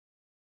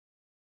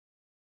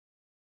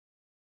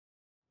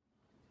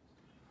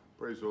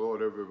Praise the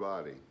Lord,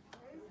 everybody.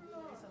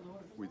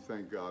 We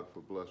thank God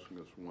for blessing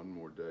us one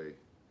more day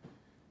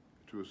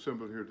to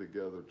assemble here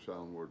together at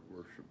Sound Word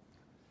Worship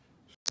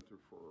Center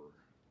for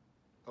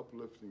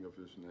uplifting of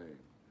His name.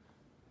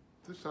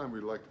 This time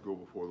we'd like to go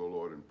before the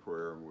Lord in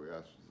prayer, and we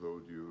ask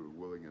those of you who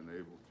are willing and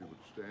able to would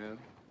stand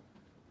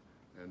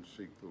and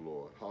seek the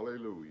Lord.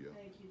 Hallelujah.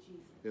 Thank you,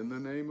 Jesus. In the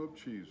name of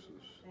Jesus.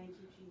 Thank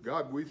you, Jesus.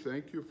 God, we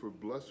thank you for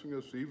blessing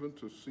us even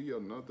to see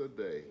another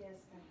day. Yes,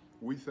 God.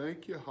 We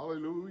thank you,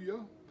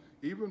 hallelujah,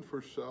 even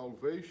for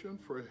salvation,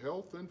 for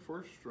health, and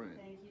for strength.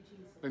 Thank you,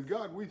 Jesus. And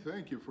God, we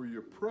thank you for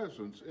your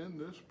presence in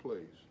this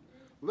place.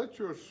 Let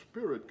your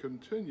spirit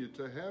continue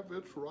to have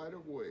its right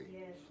of way.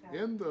 Yes, God.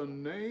 In the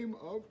name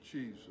of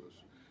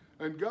Jesus.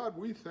 And God,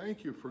 we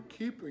thank you for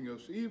keeping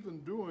us even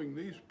during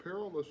these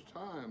perilous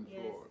times, Yes,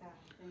 Lord. God.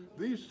 Thank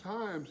you. These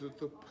times that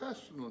the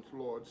pestilence,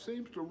 Lord,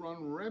 seems to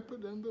run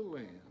rampant in the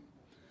land.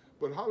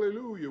 But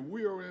hallelujah,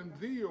 we are in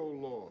thee, O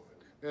Lord,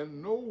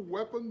 and no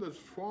weapon that's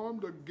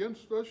formed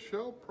against us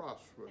shall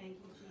prosper. Thank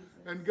you, Jesus.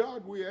 And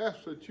God, we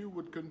ask that you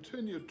would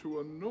continue to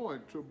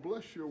anoint, to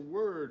bless your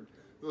word,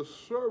 the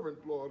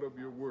servant, Lord, of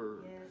your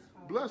word. Yes,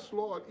 Father. Bless,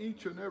 Lord,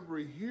 each and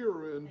every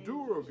hearer and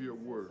doer of your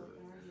word.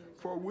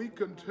 For we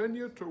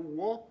continue to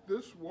walk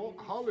this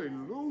walk,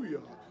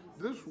 hallelujah,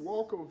 this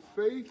walk of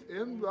faith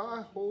in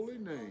thy holy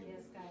name. Yes,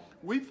 God.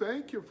 We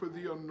thank you for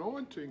the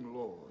anointing,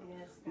 Lord.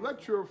 Yes, God.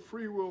 Let your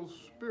free will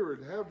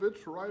spirit have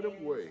its right of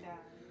way. Yes, God.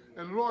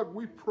 And Lord,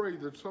 we pray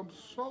that some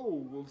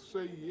soul will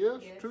say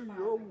yes Yes, to Father.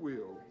 your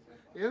will.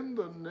 In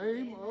the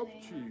name of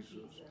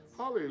Jesus.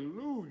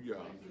 Hallelujah.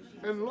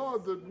 And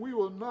Lord, that we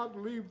will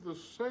not leave the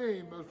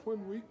same as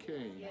when we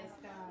came, Yes,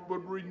 God. but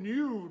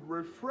renewed,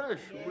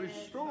 refreshed, Yes,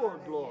 restored,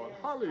 Father. Lord. Yes,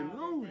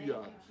 Hallelujah.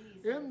 Father.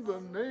 Thank you, In the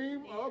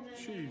name of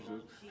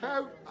Jesus.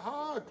 Have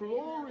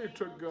glory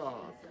to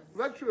God.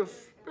 Let your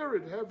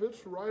spirit have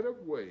its right of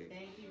way.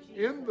 Thank you, Jesus.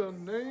 In the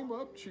name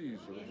of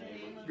Jesus.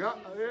 God,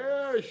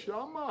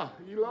 Shama,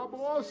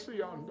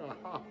 Ilabosianda.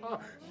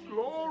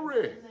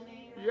 Glory.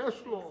 Yes,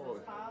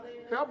 Lord.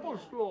 Help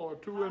us,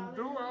 Lord, to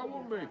endure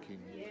our making.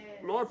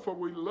 Lord, for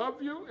we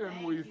love you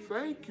and we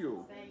thank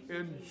you.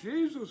 In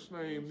Jesus'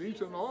 name,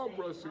 these and all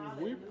blessings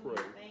we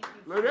pray.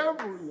 Let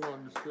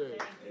everyone say,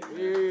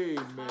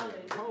 amen.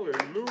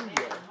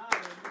 Hallelujah.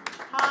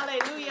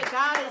 Hallelujah.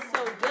 God is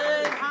so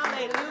good.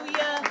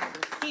 Hallelujah.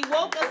 He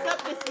woke us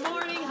up this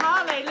morning.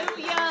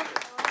 Hallelujah.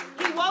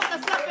 He woke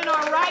us up in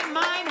our right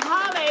mind.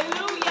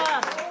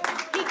 Hallelujah.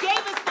 He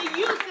gave us the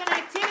use and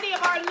activity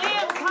of our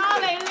limbs.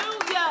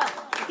 Hallelujah.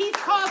 He's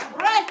caused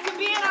breath to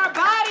be in our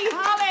body.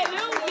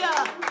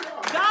 Hallelujah.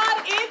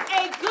 God is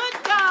a good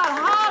God.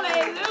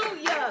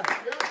 Hallelujah.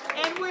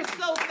 And we're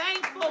so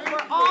thankful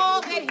for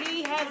all that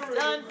he has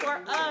done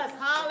for us.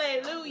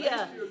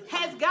 Hallelujah.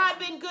 Has God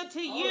been good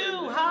to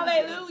you?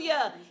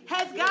 Hallelujah.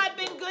 Has God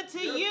been good to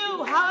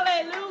you?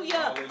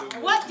 Hallelujah.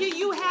 What do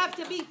you have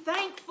to be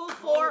thankful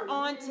for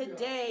on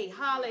today?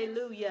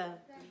 Hallelujah.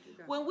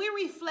 When we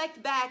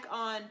reflect back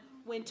on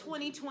when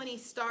 2020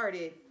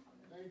 started,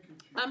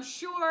 I'm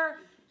sure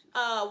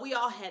we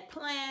all had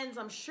plans.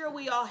 I'm sure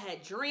we all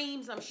had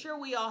dreams. I'm sure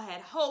we all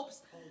had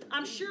hopes.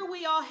 I'm sure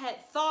we all had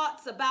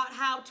thoughts about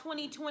how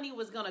 2020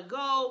 was going to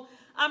go.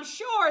 I'm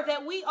sure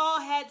that we all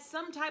had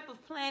some type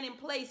of plan in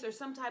place or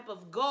some type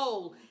of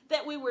goal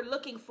that we were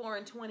looking for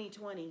in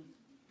 2020.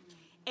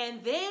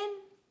 And then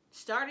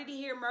started to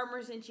hear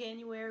murmurs in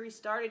January,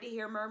 started to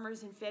hear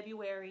murmurs in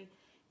February.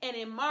 And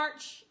in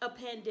March, a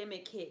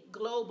pandemic hit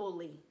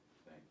globally.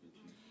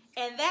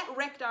 And that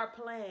wrecked our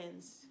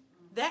plans.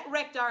 That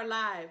wrecked our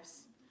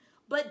lives.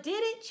 But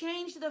did it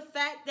change the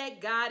fact that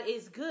God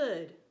is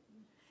good?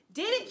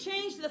 Did it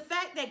change the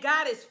fact that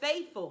God is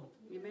faithful?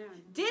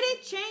 Amen. Did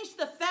it change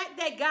the fact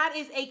that God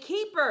is a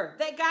keeper,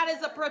 that God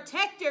is a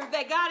protector,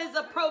 that God is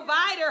a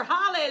provider?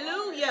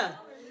 Hallelujah.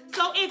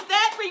 So if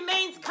that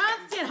remains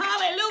constant,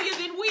 hallelujah,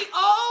 then we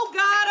owe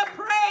God a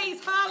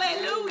praise,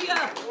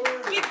 hallelujah,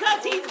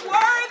 because he's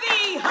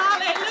worthy,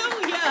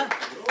 hallelujah.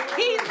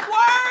 He's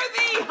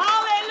worthy,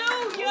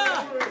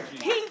 hallelujah.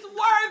 He's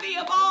worthy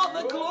of all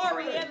the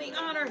glory and the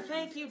honor.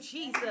 Thank you,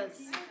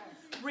 Jesus.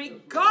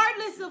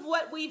 Regardless of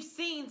what we've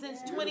seen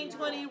since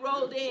 2020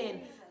 rolled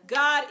in,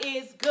 God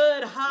is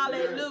good,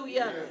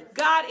 hallelujah.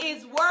 God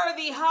is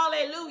worthy,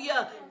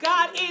 hallelujah.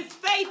 God is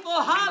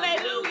faithful,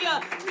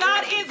 hallelujah.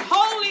 God is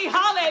holy,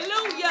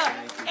 hallelujah.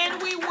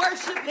 And we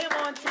worship him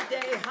on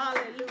today,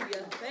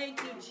 hallelujah.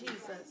 Thank you,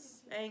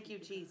 Jesus. Thank you,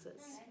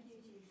 Jesus.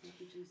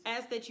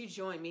 Ask that you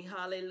join me,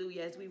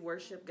 hallelujah, as we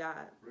worship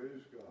God.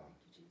 Praise God.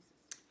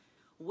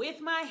 With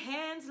my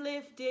hands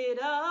lifted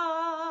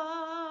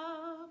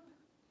up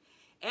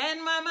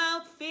and my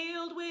mouth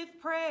filled with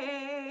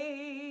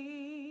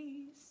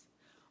praise,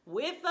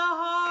 with a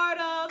heart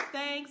of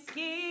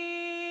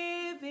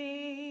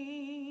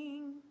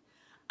thanksgiving,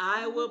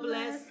 I will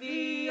bless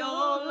thee,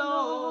 O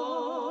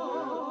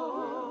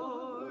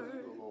Lord.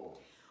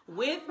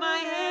 With my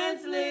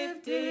hands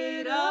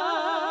lifted up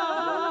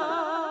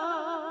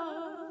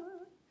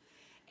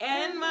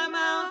and my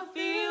mouth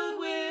filled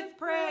with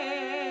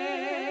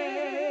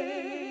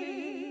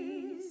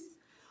praise,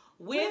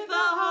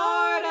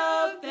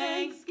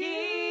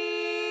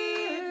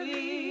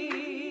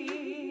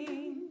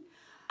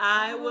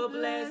 I will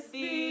bless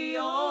thee,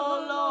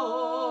 O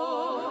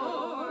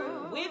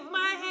Lord, with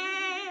my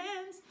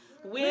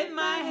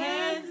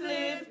hands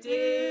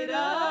lifted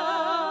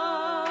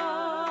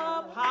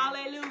up.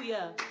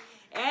 Hallelujah.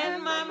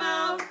 And my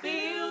mouth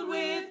filled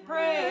with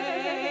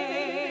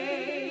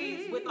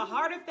praise. With a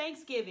heart of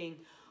thanksgiving.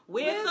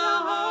 With a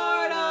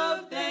heart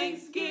of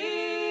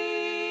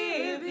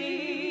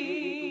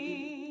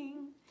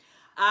thanksgiving.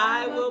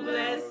 I will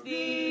bless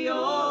thee,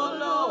 O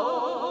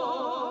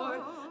Lord.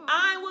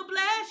 I will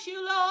bless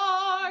you,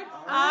 Lord.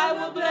 I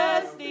will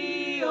bless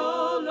thee,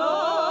 O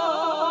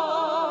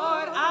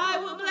Lord. I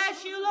will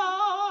bless you,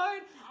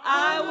 Lord.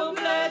 I will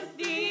bless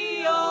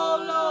thee, O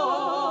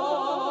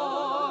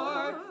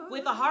Lord.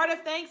 With a heart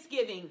of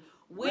thanksgiving.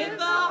 With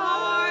a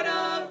heart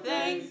of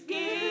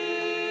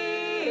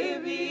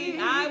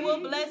thanksgiving. I will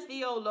bless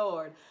thee, O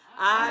Lord.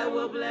 I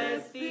will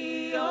bless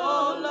thee,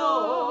 O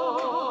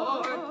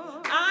Lord.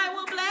 I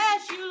will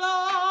bless you,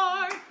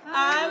 Lord.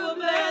 I will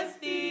bless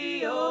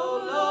thee, O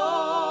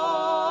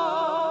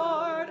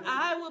Lord.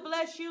 I will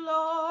bless you,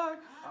 Lord.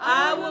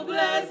 I will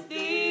bless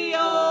thee,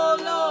 O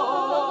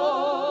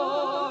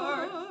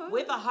Lord.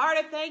 With a heart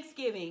of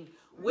thanksgiving.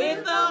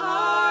 With a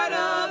heart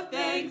of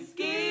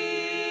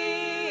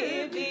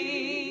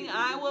thanksgiving.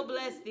 I will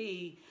bless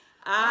thee.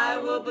 I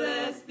will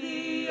bless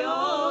thee,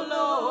 O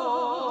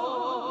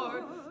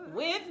Lord.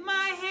 With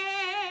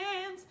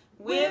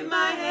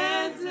my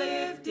hands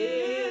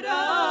lifted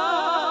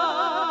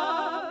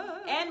up,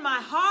 and my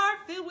heart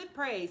filled with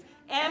praise,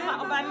 and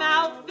my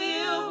mouth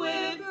filled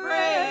with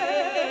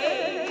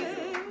praise,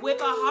 with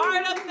a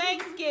heart of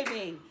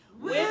thanksgiving,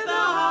 with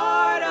a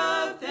heart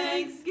of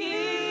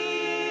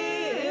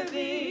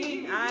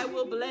thanksgiving, I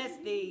will bless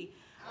thee.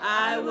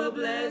 I will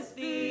bless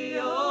thee,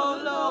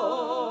 O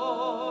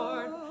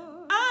Lord.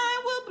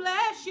 I will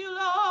bless you,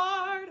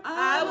 Lord.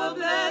 I will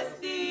bless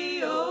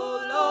thee, O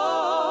Lord.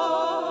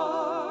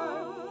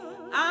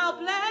 I'll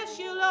bless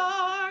you,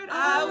 Lord.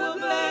 I will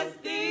bless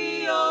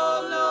thee,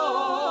 O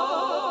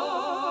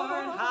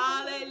Lord.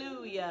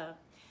 Hallelujah.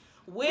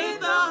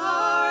 With a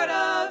heart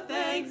of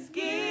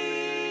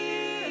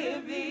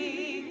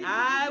thanksgiving,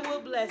 I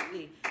will bless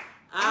thee.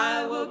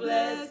 I will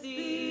bless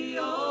thee,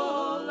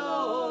 O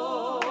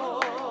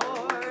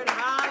Lord.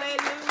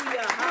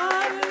 Hallelujah.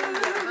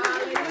 Hallelujah.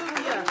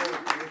 Hallelujah.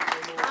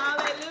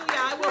 Hallelujah.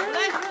 I will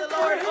bless the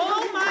Lord,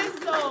 oh my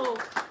soul,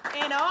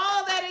 and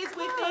all that is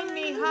within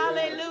me.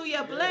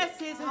 Hallelujah. Bless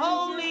his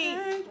holy,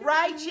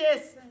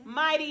 righteous,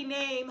 mighty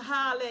name.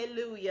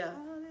 Hallelujah.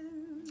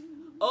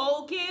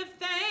 Oh, give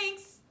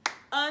thanks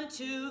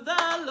unto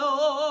the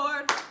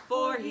Lord,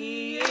 for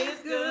he is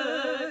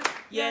good.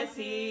 Yes,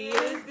 he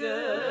is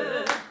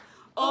good.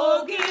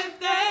 Oh, give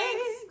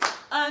thanks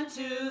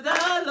unto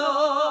the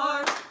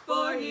Lord,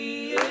 for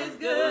he is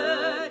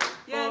good.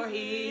 For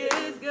he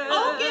is good.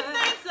 Oh, give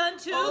thanks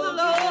unto the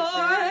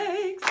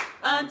Lord.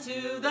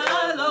 Unto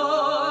the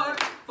Lord,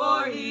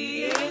 for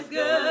he is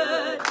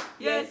good.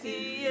 Yes,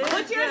 he is.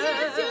 Put your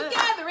hands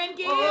together and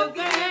give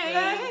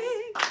thanks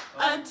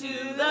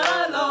unto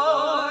the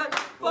Lord,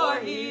 for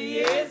he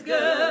is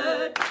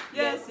good.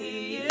 Yes,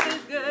 he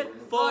is good.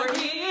 For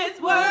he is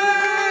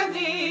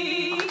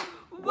worthy,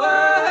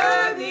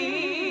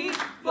 worthy.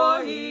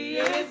 For he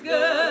is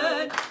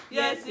good.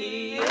 Yes,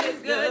 he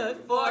is good.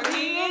 For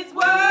he is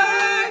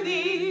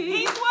worthy.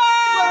 He's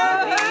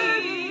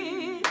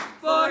worthy.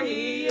 For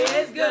he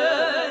is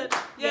good.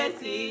 Yes,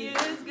 he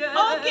is good.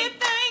 Oh, give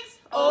thanks.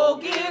 Oh,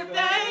 give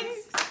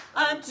thanks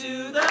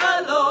unto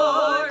the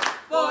Lord,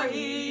 for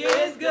he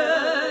is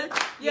good.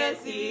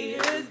 Yes, he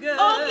is good.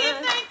 Oh, give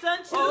thanks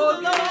unto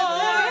the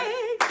Lord.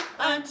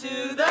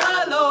 Unto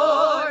the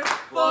Lord,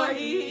 for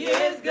he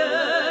is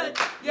good.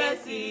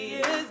 Yes, he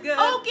is good.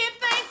 Oh, give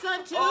thanks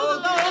unto the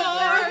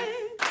Lord.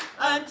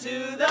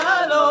 Unto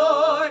the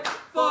Lord,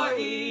 for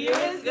he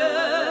is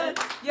good.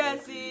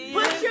 Yes, he is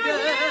good. Put your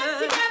hands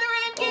together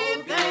and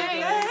give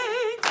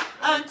thanks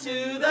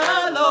unto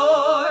the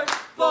Lord,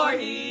 for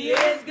he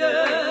is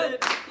good.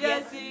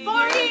 Yes, he is good.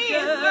 For he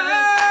is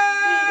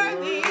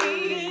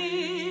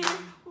worthy,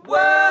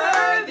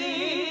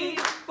 worthy.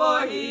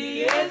 For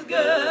he is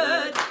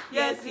good.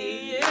 Yes,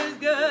 he is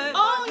good.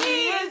 Oh,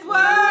 he is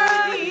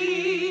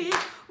worthy,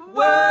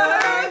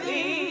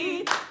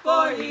 worthy.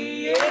 For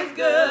he is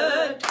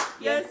good.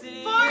 Yes,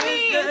 he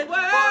is good.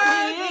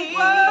 Worthy,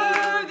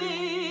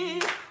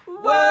 worthy.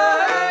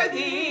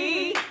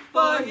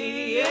 For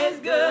he is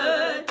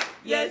good.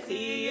 Yes,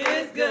 he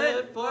is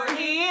good. For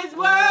he is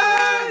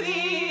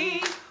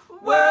worthy,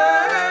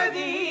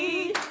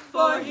 worthy.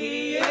 For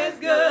he is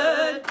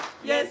good.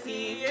 Yes,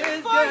 he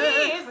is good. For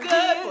he is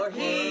good. For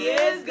he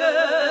is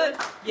good.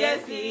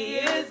 Yes, he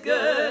is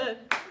good.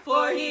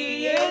 For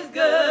he is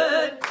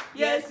good.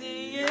 Yes,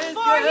 he is good.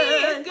 For he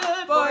is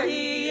good. For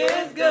he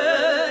is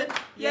good.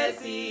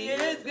 Yes, he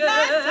is good.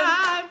 Last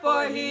time.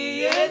 For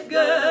he is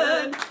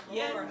good.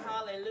 Yes.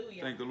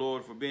 Hallelujah. Thank the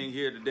Lord for being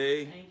here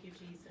today. Thank you,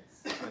 Jesus.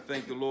 I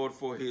thank the Lord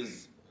for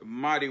his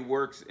mighty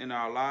works in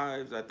our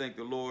lives. I thank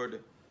the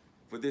Lord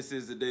for this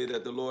is the day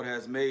that the Lord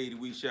has made.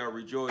 We shall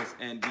rejoice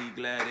and be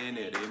glad in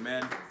it.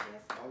 Amen.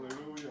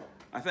 Hallelujah.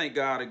 I thank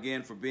God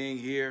again for being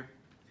here.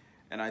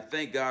 And I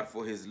thank God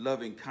for his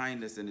loving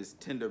kindness and his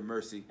tender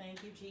mercy.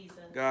 Thank you, Jesus.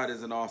 God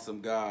is an awesome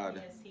God.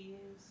 Yes, he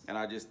is. And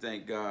I just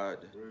thank God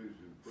Praise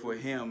for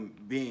him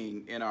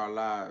being in our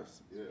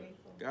lives. Yeah.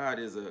 Faithful. God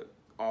is an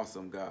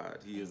awesome God.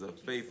 He is Thank a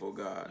you, faithful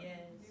Jesus. God. Yes.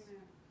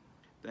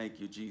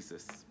 Thank you,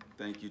 Jesus.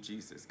 Thank you,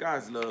 Jesus.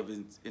 God's love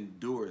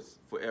endures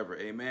forever.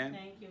 Amen.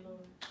 Thank you, Lord.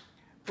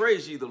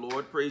 Praise ye the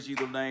Lord. Praise ye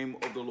the name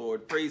of the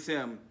Lord. Praise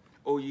him,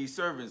 O ye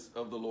servants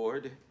of the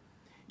Lord.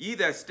 Ye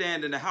that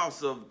stand in the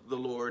house of the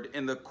Lord,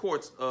 in the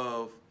courts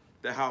of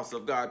the house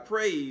of God.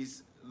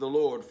 Praise the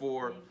Lord,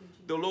 for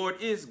the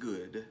Lord is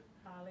good.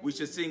 We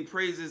should sing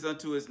praises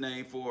unto his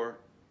name, for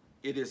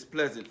it is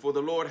pleasant. For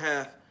the Lord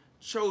hath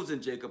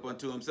chosen Jacob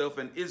unto himself,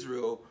 and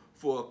Israel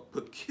for a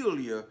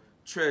peculiar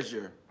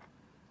treasure.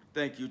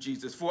 Thank you,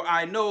 Jesus. For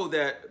I know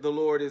that the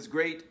Lord is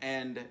great,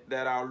 and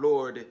that our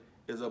Lord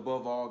is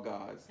above all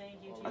gods.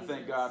 Thank you, Jesus. I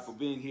thank God for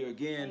being here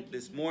again Thank you,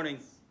 this Jesus. morning.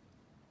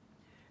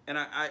 And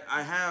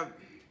I have,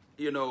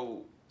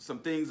 some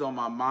things on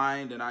my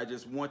mind, and I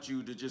just want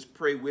you to just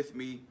pray with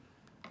me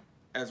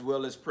as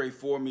well as pray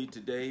for me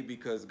today,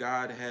 because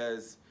God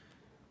has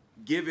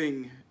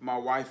given my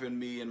wife and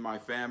me and my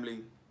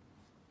family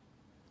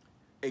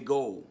a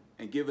goal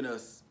and given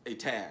us a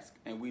task,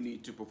 and we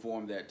need to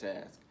perform that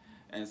task.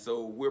 And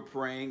so we're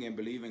praying and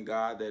believing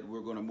God that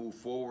we're going to move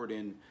forward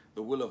in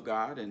the will of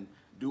God and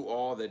do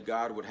all that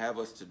God would have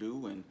us to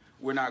do. And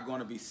we're not going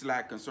to be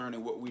slack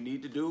concerning what we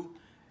need to do,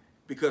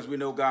 because we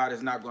know God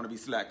is not going to be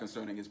slack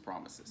concerning his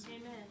promises.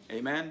 Amen.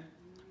 Amen.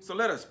 So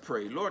let us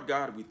pray. Lord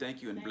God, we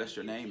thank you and bless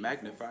your name,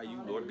 magnify you,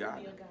 Lord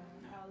God,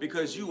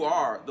 because you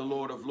are the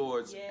Lord of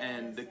Lords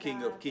and the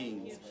King of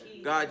Kings.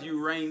 God,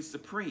 you reign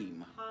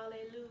supreme.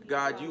 Hallelujah.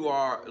 God, you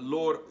are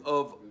Lord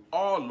of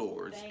all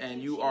lords,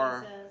 and you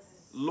are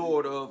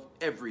Lord of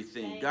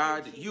everything.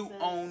 God, you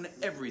own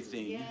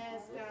everything.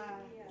 Yes, God.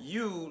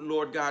 You,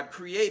 Lord God,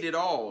 created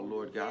all,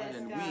 Lord God,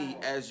 and we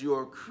as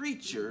your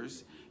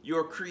creatures,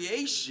 your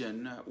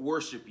creation,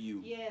 worship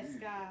you. Yes,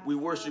 God. We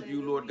worship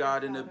you, Lord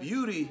God, in the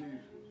beauty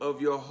of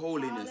your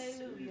holiness.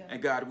 Hallelujah.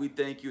 And God, we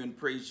thank you and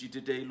praise you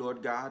today,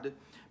 Lord God,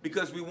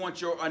 because we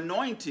want your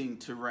anointing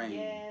to reign.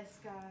 Yes,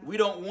 God. We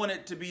don't want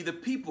it to be the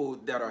people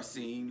that are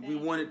seen. We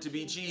Thank want you, it to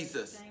be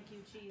Jesus. Thank you,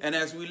 Jesus. And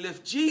as we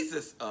lift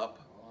Jesus up,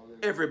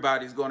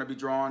 everybody's going to be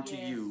drawn to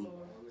Yes, you.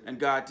 Lord. And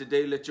God,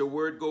 today let your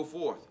word go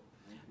forth.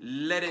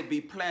 Let it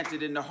be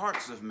planted in the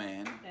hearts of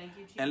man. Thank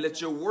you, Jesus. And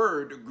let your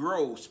word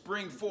grow,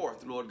 spring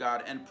forth, Lord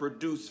God, and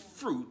produce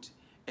fruit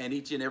in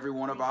each and every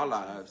one of our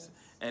lives.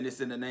 And it's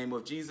in the name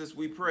of Jesus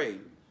we pray.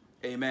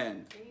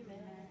 Amen. Amen.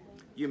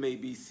 You may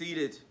be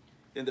seated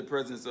in the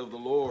presence of the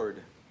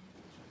Lord.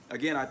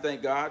 Again, I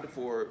thank God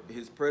for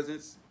his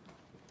presence.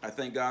 I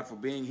thank God for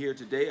being here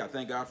today. I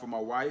thank God for my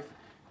wife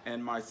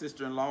and my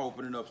sister-in-law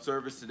opening up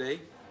service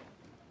today.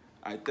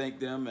 I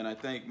thank them, and I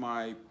thank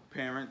my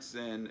parents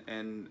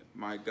and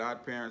my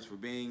godparents for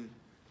being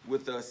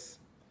with us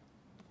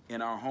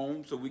in our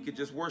home so we could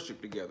just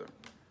worship together.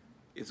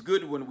 It's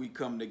good when we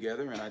come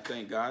together, and I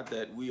thank God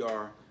that we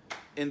are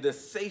in the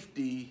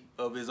safety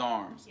of his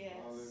arms. Yes.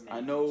 I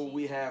know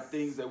we have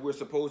things that we're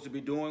supposed to be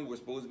doing. We're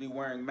supposed to be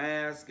wearing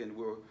masks, and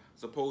we're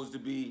supposed to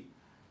be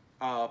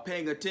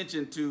paying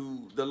attention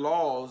to the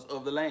laws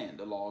of the land.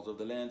 The laws of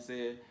the land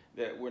said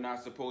that we're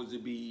not supposed to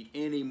be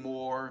any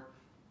more,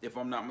 if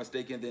I'm not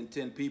mistaken, than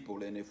 10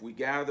 people. And if we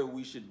gather,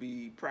 we should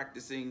be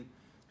practicing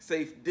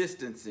safe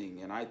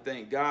distancing. And I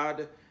thank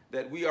God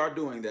that we are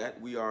doing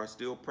that. We are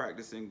still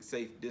practicing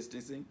safe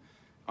distancing.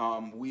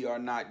 We are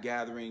not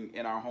gathering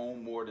in our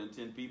home more than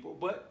 10 people,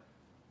 but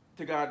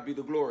to God be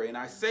the glory. And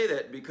I say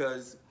that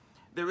because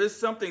there is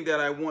something that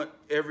I want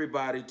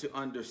everybody to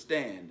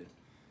understand.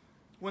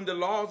 When the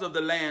laws of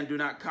the land do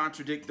not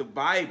contradict the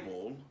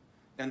Bible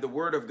and the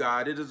Word of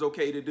God, it is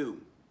okay to do.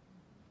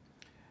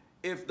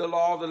 If the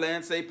law of the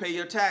land say pay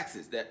your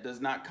taxes, that does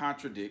not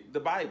contradict the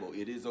Bible.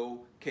 It is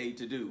okay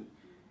to do.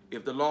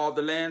 If the law of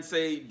the land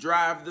say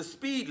drive the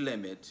speed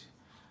limit,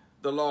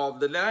 the law of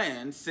the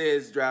land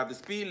says drive the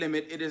speed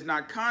limit. It is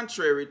not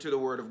contrary to the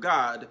Word of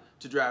God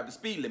to drive the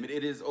speed limit.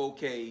 It is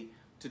okay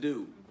to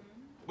do.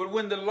 But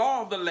when the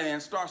law of the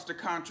land starts to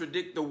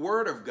contradict the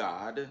Word of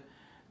God,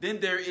 then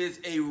there is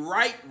a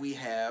right we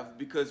have,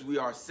 because we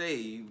are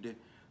saved,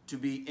 to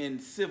be in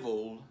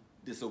civil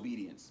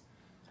disobedience.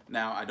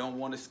 Now, I don't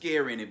want to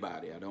scare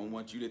anybody. I don't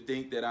want you to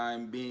think that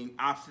I'm being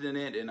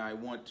obstinate and I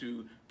want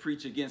to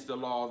preach against the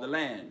law of the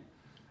land.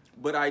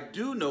 But I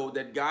do know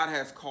that God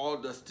has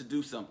called us to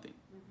do something.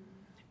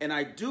 And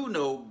I do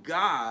know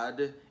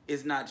God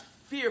is not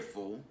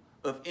fearful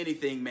of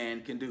anything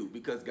man can do,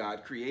 because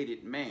God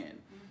created man.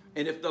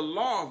 And if the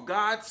law of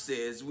God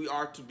says we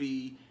are to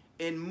be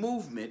in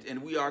movement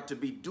and we are to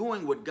be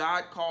doing what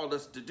God called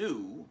us to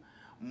do,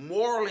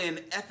 morally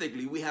and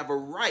ethically, we have a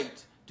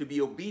right to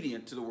be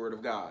obedient to the Word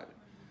of God.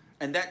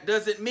 And that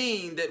doesn't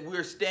mean that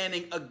we're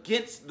standing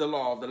against the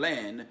law of the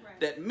land. Right.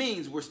 That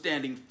means we're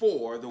standing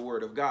for the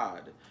Word of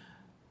God.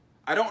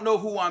 I don't know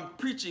who I'm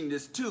preaching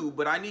this to,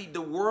 but I need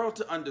the world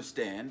to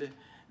understand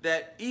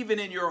that even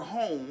in your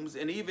homes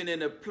and even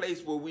in a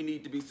place where we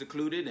need to be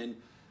secluded and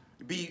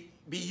be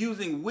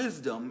using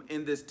wisdom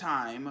in this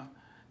time,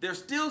 there's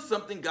still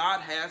something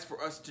God has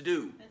for us to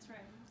do. That's right.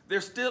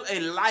 There's still a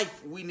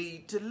life we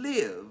need to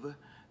live.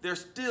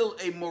 There's still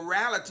a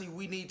morality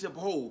we need to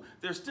hold.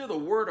 There's still the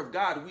word of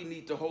God we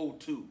need to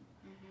hold to.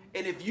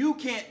 And if you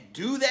can't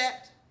do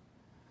that,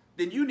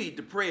 then you need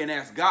to pray and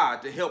ask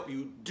God to help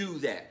you do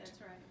that. That's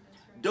right. That's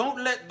right.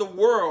 Don't let the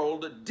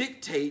world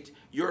dictate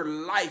your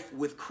life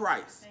with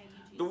Christ. Thank you,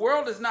 Jesus. The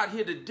world is not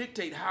here to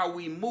dictate how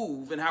we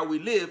move and how we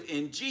live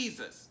in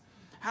Jesus.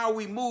 How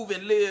we move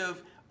and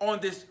live on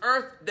this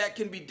earth, that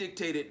can be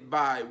dictated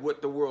by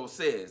what the world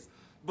says.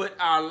 But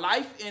our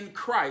life in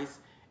Christ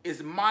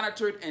is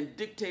monitored and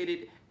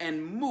dictated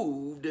and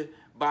moved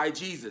by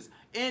Jesus.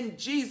 In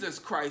Jesus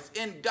Christ,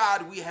 in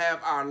God, we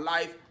have our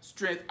life,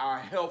 strength, our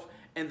health,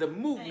 and the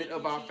movement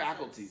of our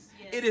faculties.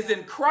 Yes, it is God.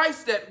 in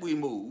Christ that we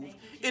move. You,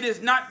 it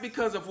is not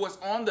because of what's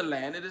on the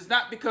land. It is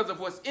not because of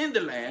what's in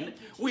the land.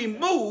 Thank you, We Jesus.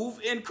 move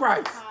in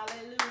Christ.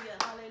 Hallelujah.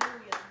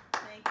 Hallelujah.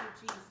 Thank you,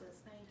 Jesus.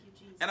 Thank you,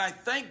 Jesus. And I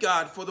thank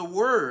God for the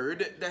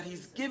word that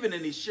he's given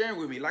and he's sharing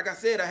with me. Like I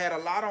said, I had a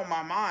lot on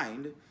my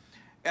mind.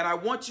 And I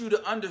want you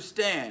to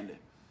understand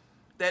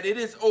that it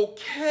is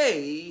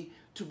okay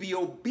to be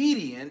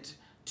obedient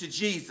to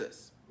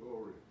Jesus.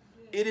 Glory.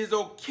 It is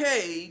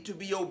okay to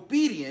be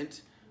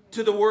obedient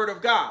to the word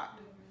of God.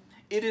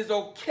 It is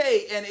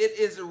okay and it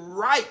is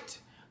right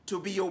to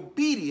be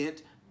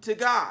obedient to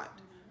God.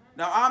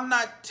 Now, I'm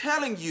not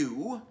telling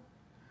you,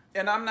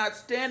 and I'm not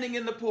standing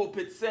in the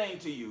pulpit saying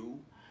to you,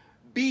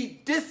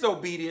 be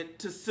disobedient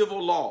to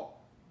civil law.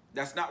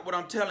 That's not what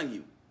I'm telling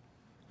you.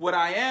 What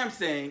I am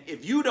saying,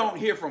 if you don't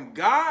hear from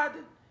God,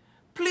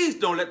 please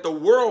don't let the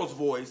world's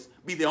voice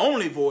be the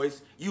only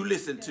voice you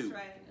listen to. That's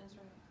right. That's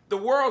right. The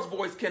world's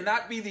voice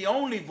cannot be the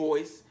only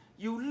voice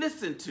you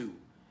listen to.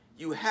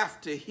 You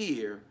have to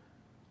hear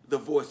the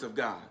voice of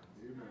God.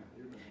 Amen.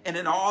 Amen. And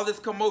in all this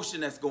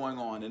commotion that's going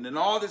on, and in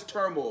all this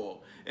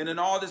turmoil, and in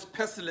all this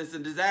pestilence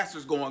and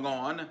disasters going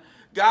on,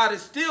 God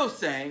is still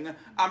saying,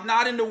 I'm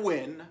not in the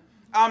wind,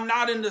 I'm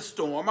not in the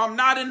storm, I'm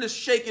not in the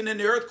shaking and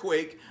the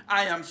earthquake,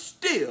 I am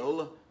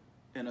still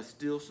in a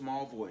still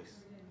small voice.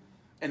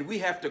 And we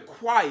have to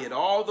quiet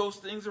all those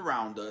things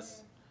around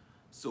us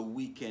so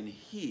we can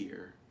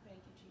hear Thank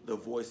you, Jesus. the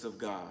voice of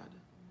God.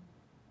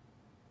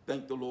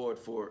 Thank the Lord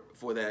for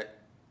that.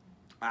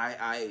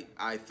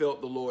 I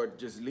felt the Lord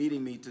just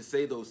leading me to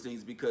say those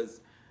things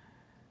because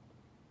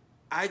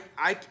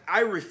I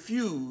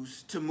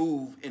refuse to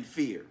move in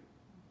fear.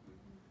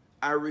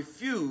 I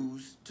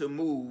refuse to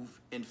move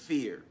in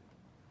fear.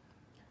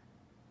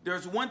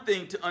 There's one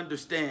thing to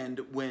understand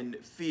when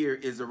fear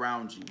is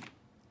around you.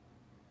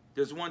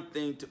 There's one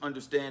thing to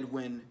understand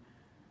when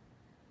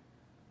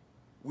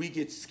we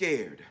get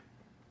scared.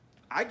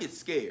 I get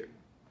scared.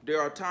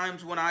 There are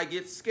times when I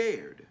get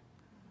scared.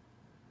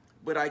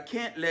 But I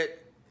can't let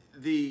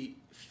the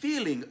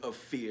feeling of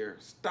fear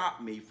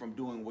stop me from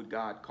doing what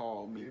God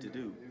called me to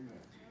do. Amen.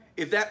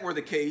 If that were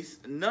the case,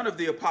 none of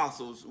the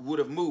apostles would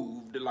have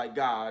moved like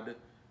God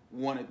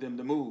wanted them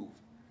to move.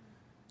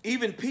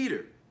 Even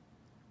Peter,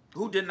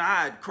 who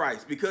denied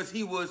Christ because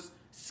he was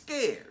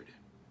scared.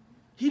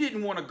 He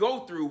didn't want to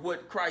go through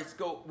what Christ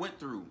went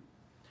through.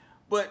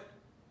 But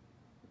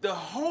the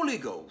Holy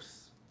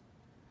Ghost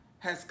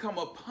has come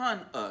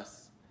upon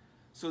us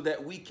so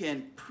that we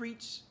can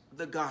preach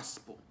the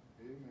gospel.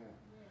 Amen.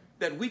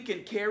 That we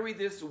can carry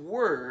this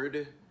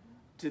word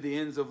to the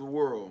ends of the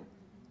world.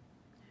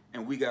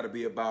 And we got to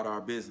be about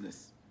our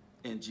business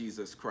in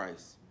Jesus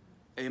Christ.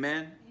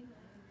 Amen?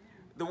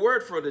 The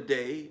word for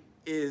today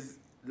is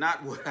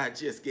not what I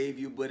just gave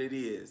you, but it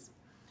is.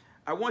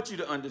 I want you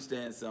to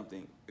understand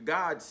something.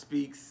 God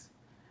speaks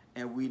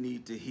and we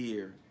need to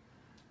hear.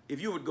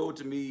 If you would go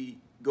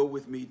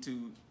with me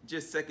to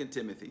just 2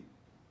 Timothy.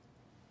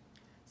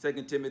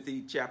 2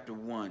 Timothy chapter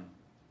 1.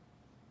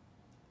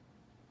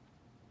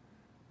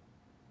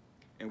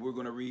 And we're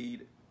going to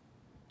read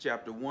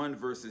chapter 1,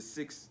 verses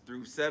 6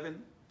 through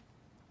 7.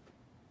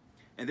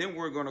 And then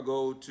we're going to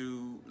go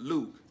to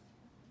Luke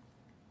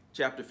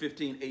chapter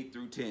 15, 8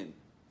 through 10.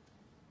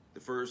 The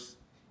first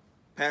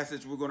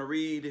passage we're going to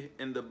read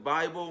in the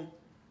Bible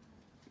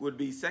would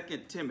be 2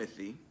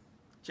 Timothy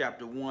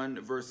chapter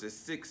 1, verses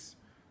 6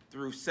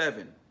 through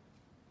 7.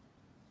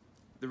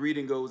 The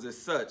reading goes as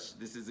such.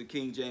 This is the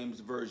King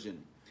James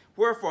Version.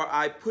 Wherefore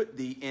I put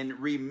thee in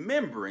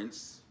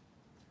remembrance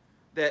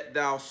that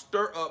thou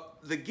stir up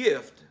the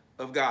gift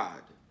of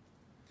God,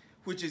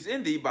 which is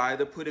in thee by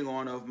the putting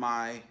on of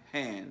my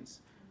hands.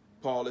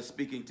 Paul is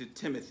speaking to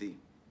Timothy.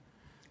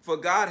 For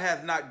God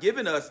hath not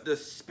given us the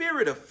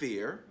spirit of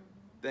fear,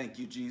 thank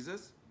you,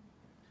 Jesus,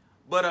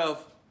 but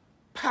of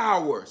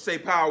power, say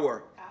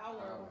power,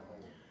 Power.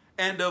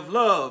 and of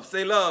love,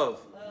 say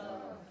love,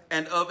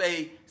 and of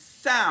a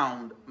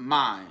sound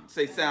mind,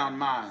 say sound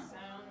mind.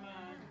 Sound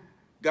mind.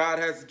 God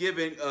has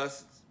given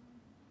us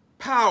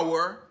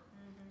power,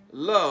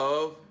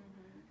 love,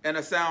 and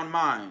a sound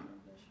mind.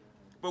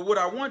 But what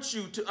I want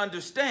you to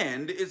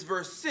understand is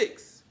verse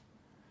 6.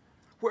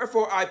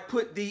 Wherefore I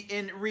put thee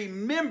in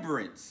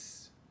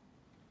remembrance.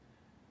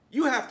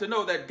 You have to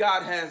know that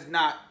God has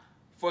not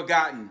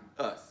forgotten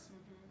us.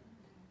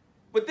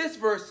 But this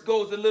verse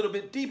goes a little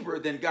bit deeper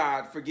than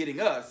God forgetting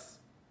us.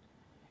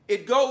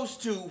 It goes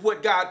to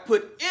what God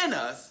put in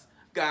us,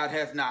 God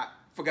has not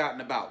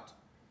forgotten about.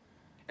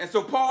 And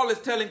so Paul is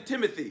telling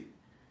Timothy,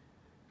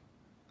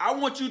 I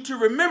want you to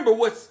remember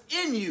what's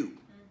in you.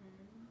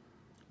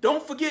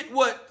 Don't forget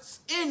what's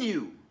in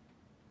you.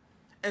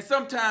 And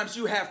sometimes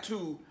you have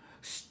to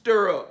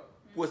stir up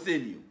what's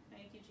in you.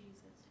 Thank you,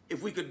 Jesus.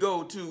 If we could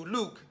go to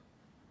Luke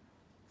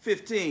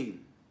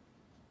 15.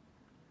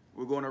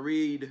 We're going to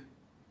read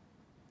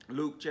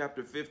Luke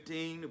chapter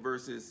 15,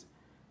 verses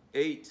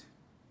 8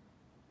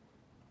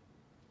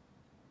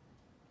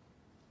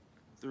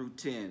 through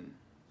 10.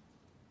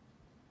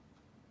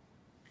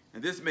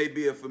 And this may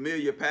be a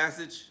familiar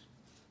passage.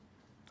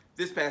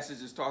 This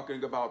passage is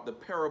talking about the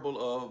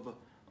parable of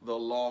the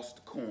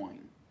lost coin.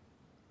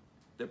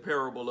 The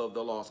parable of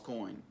the lost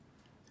coin.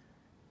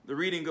 The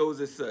reading goes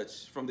as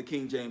such from the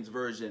King James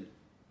Version.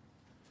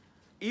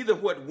 Either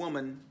what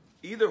woman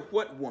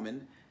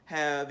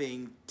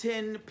having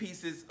 10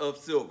 pieces of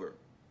silver,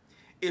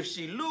 if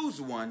she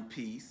lose one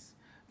piece,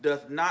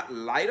 doth not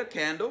light a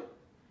candle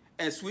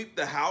and sweep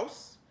the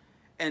house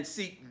and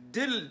seek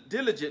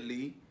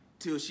diligently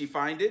till she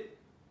find it?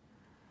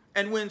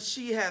 And when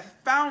she hath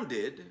found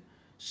it,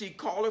 she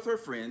calleth her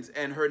friends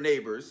and her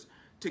neighbors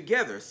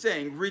together,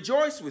 saying,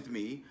 Rejoice with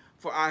me,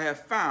 for I have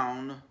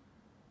found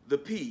the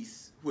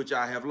piece which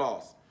I have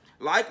lost.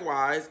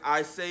 Likewise,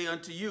 I say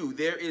unto you,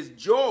 there is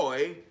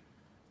joy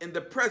in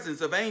the presence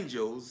of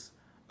angels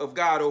of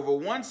God over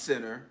one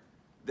sinner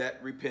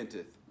that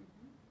repenteth.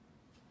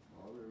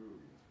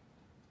 Hallelujah.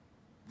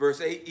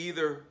 Verse 8,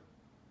 either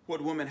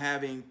what woman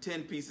having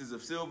 10 pieces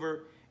of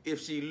silver,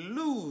 if she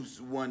lose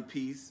one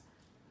piece,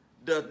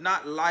 doth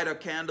not light a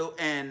candle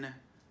and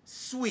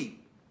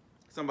sweep,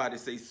 somebody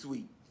say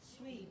sweep,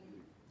 Sweet.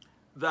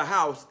 the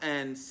house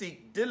and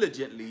seek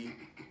diligently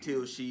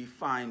till she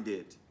find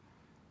it.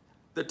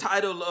 The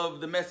title of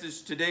the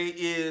message today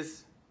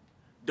is,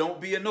 Don't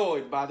Be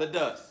Annoyed by the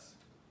Dust.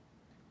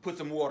 Put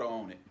some water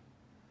on it.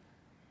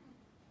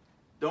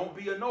 Don't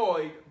be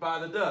annoyed by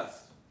the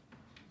dust.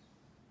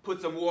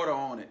 Put some water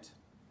on it.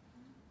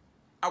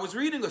 I was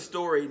reading a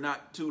story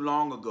not too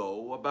long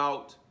ago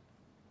about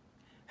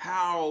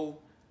how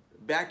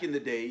back in the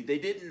day they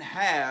didn't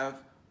have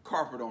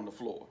carpet on the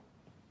floor.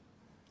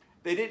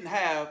 They didn't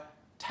have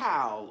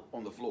tile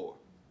on the floor.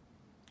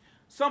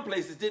 Some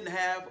places didn't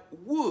have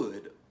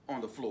wood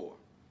on the floor.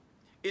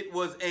 It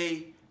was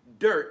a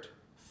dirt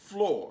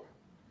floor.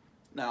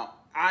 Now,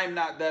 I'm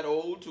not that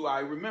old to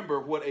I remember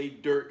what a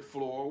dirt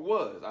floor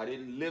was. I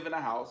didn't live in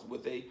a house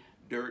with a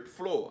dirt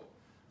floor.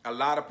 A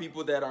lot of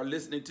people that are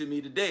listening to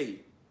me today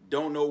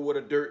don't know what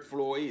a dirt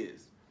floor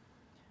is.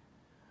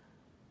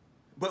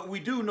 But we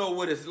do know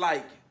what it's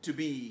like to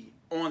be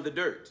on the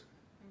dirt.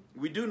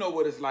 We do know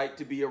what it's like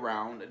to be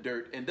around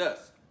dirt and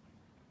dust.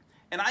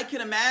 And I can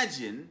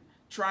imagine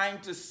trying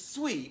to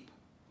sweep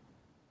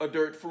a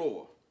dirt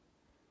floor.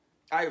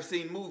 I have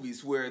seen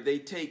movies where they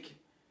take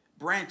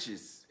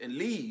branches and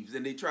leaves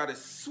and they try to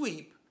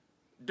sweep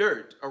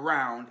dirt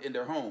around in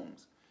their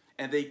homes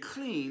and they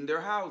clean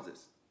their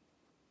houses.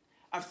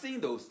 I've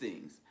seen those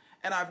things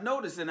and I've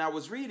noticed, and I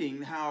was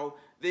reading how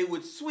they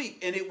would sweep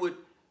and it would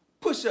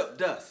push up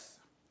dust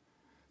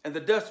and the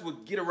dust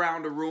would get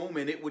around the room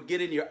and it would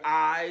get in your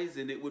eyes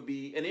and it would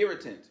be an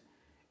irritant.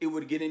 It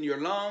would get in your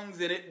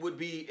lungs and it would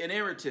be an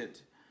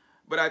irritant.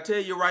 But I tell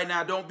you right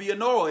now, don't be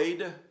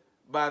annoyed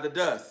by the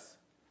dust.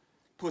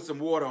 Put some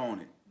water on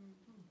it.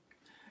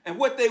 And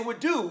what they would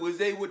do is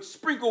they would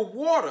sprinkle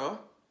water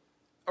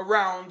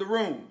around the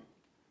room.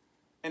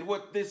 And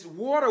what this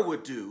water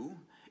would do,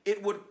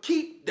 it would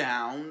keep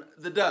down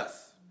the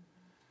dust.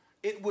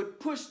 It would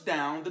push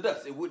down the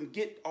dust. It wouldn't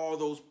get all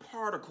those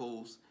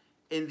particles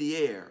in the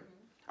air.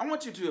 I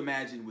want you to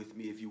imagine with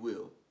me, if you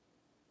will,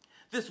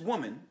 this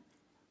woman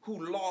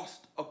who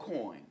lost a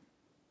coin,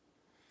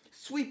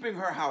 sweeping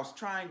her house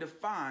trying to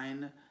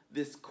find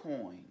this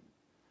coin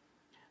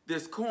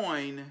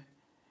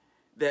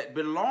that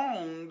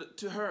belonged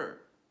to her.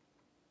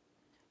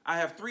 I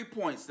have 3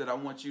 points that I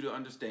want you to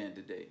understand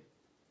today.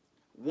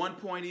 One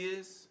point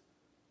is,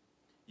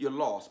 you're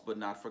lost but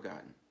not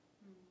forgotten.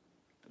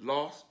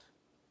 Lost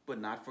but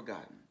not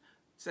forgotten.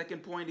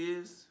 Second point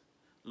is,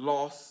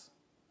 lost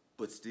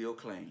but still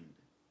claimed.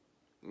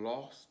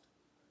 Lost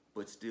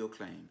but still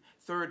claimed.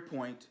 Third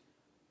point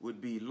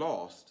would be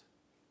lost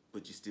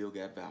but you still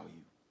got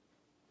value.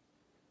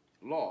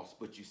 Lost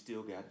but you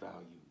still got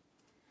value.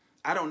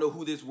 I don't know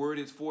who this word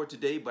is for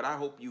today, but I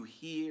hope you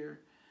hear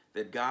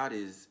that God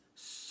is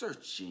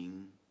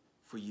searching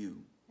for you.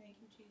 Thank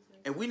you,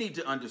 Jesus. And we need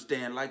to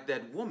understand, like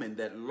that woman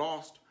that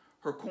lost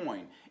her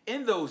coin.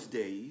 In those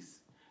days,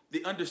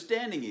 the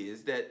understanding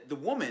is that the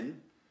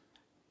woman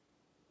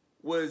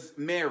was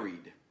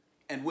married.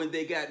 And when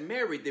they got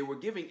married, they were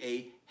giving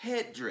a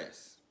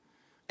headdress.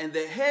 And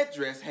the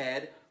headdress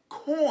had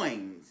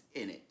coins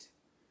in it.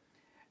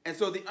 And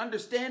so the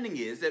understanding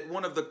is that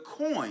one of the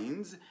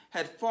coins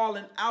had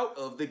fallen out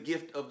of the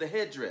gift of the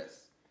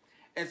headdress.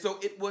 And so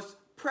it was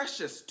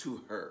precious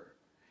to her.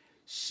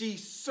 She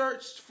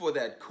searched for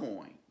that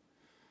coin.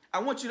 I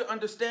want you to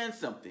understand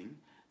something,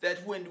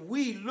 that when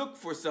we look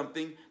for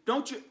something,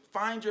 don't you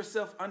find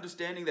yourself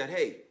understanding that,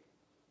 hey,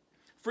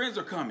 friends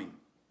are coming,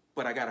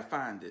 but I got to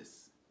find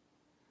this.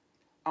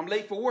 I'm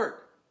late for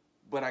work,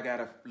 but I got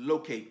to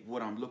locate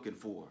what I'm looking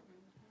for.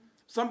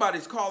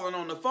 Somebody's calling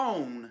on the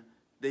phone,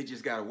 they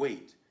just got to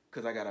wait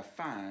because I got to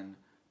find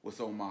what's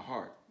on my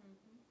heart.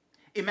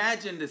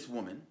 Imagine this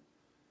woman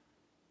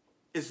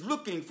is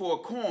looking for a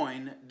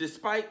coin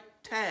despite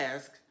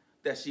tasks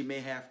that she may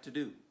have to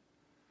do.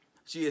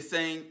 She is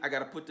saying, I got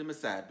to put them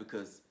aside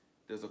because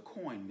there's a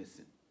coin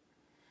missing.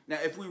 Now,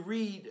 if we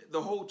read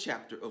the whole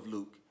chapter of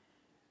Luke,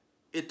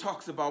 it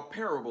talks about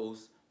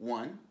parables,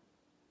 one,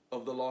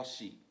 of the lost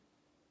sheep.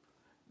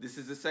 This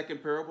is the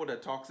second parable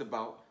that talks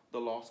about the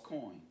lost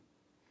coin.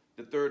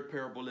 The third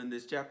parable in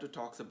this chapter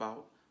talks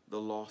about the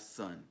lost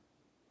son.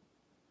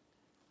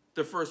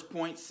 The first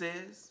point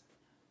says,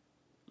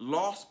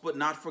 lost but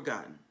not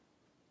forgotten.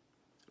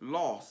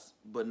 Lost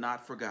but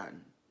not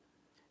forgotten.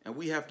 And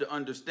we have to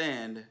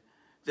understand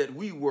that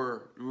we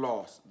were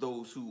lost,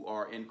 those who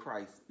are in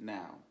Christ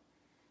now.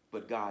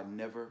 But God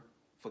never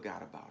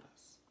forgot about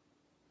us.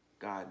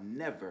 God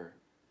never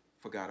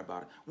forgot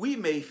about it. We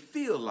may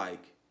feel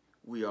like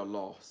we are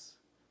lost,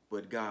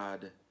 but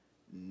God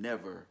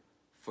never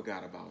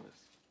forgot about us.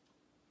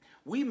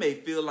 We may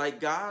feel like,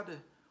 God,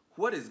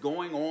 what is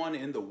going on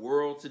in the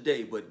world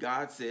today? But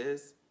God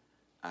says,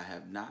 I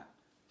have not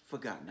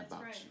forgotten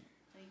about you.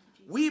 Thank you,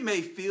 Jesus. We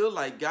may feel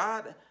like,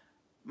 God,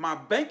 my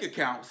bank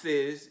account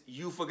says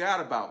you forgot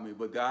about me.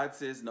 But God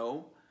says,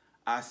 no,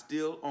 I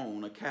still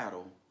own a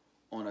cattle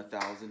on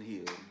 1,000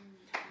 hills.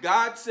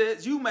 God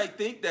says, you may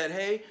think that,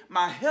 hey,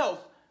 my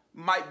health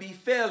might be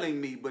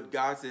failing me. But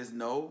God says,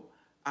 no,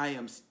 I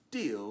am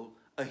still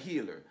a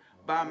healer.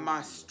 By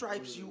my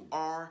stripes you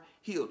are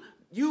healed.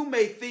 You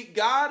may think,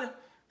 God,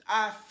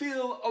 I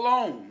feel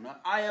alone.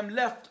 I am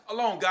left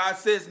alone. God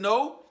says,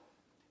 no,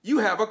 you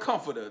have a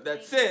comforter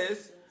that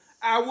says,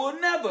 I will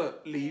never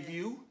leave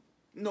you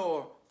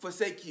nor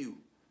forsake you.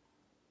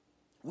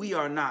 We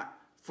are not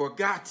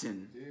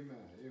forgotten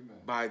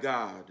by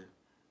God.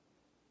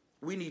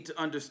 We need to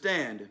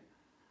understand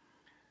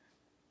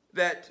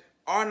that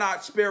are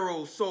not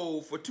sparrows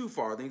sold for 2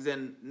 farthings,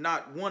 and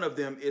not one of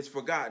them is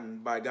forgotten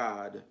by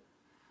God.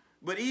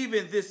 But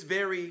even this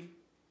very,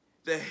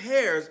 the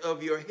hairs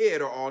of your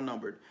head are all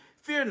numbered.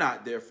 Fear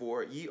not,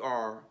 therefore, ye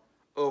are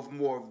of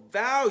more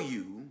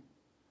value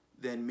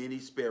than many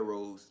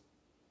sparrows.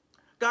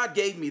 God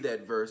gave me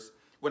that verse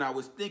when I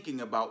was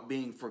thinking about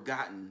being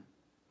forgotten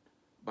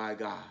by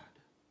God.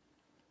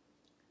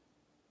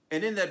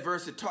 And in that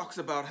verse, it talks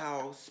about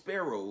how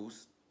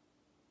sparrows,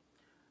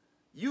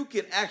 you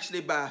can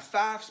actually buy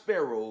 5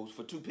 sparrows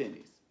for 2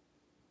 pennies.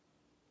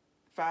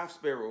 5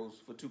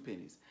 sparrows for 2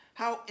 pennies.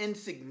 How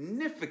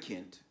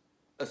insignificant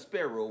a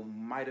sparrow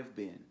might have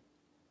been.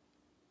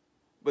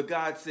 But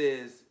God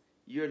says,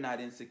 you're not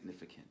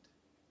insignificant.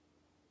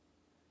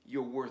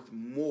 You're worth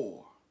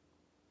more.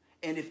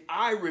 And if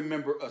I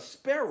remember a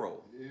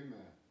sparrow, amen,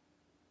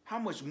 how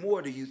much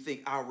more do you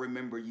think I'll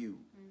remember you?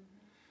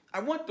 I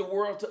want the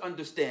world to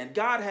understand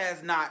God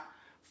has not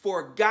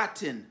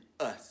forgotten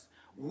us.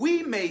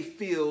 We may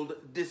feel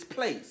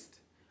displaced,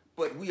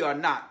 but we are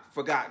not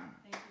forgotten.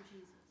 Thank you,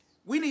 Jesus.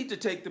 We need to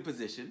take the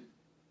position,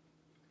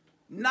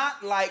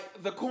 not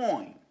like the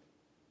coin.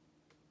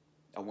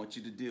 I want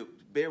you to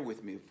bear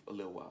with me a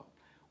little while.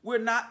 We're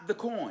not the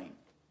coin.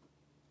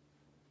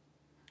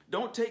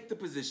 Don't take the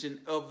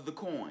position of the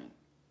coin.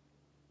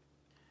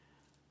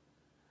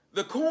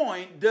 The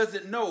coin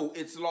doesn't know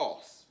it's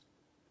lost.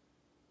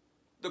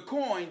 The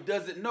coin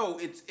doesn't know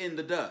it's in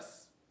the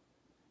dust.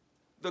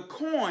 The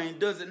coin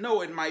doesn't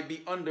know it might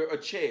be under a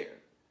chair.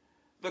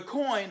 The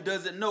coin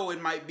doesn't know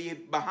it might be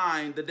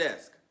behind the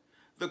desk.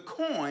 The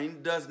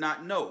coin does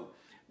not know.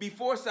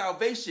 Before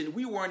salvation,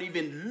 we weren't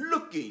even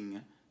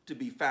looking to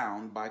be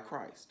found by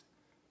Christ.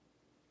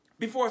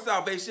 Before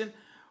salvation,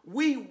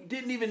 we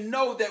didn't even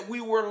know that we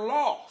were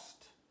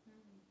lost.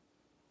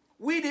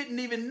 We didn't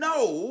even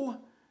know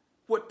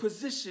what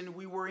position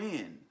we were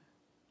in.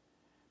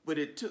 But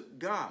it took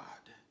God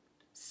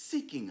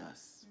seeking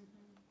us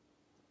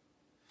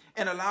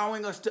and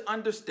allowing us to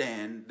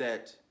understand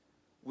that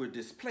we're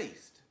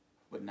displaced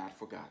but not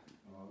forgotten.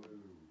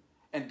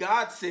 And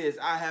God says,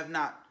 I have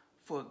not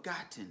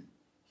forgotten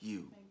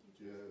you.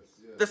 Yes,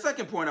 yes. The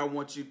second point I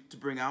want you to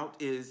bring out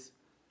is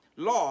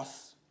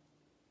lost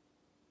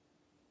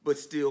but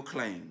still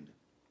claimed.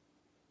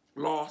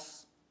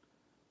 Lost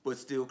but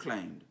still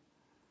claimed.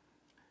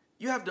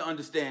 You have to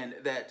understand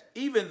that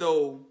even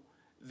though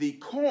the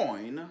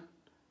coin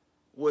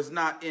was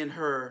not in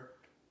her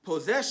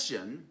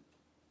possession,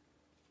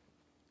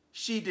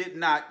 she did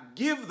not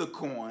give the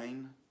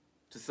coin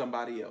to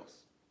somebody else.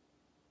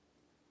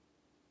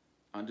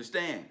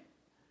 Understand,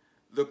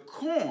 the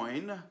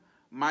coin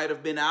might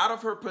have been out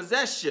of her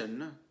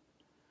possession,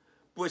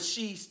 but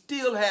she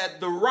still had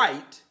the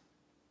right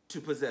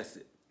to possess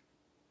it.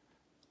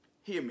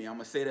 Hear me, I'm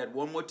going to say that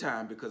one more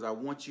time because I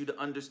want you to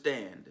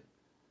understand.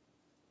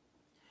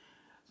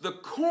 The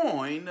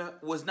coin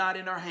was not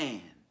in her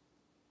hand.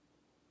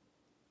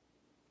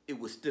 It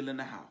was still in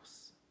the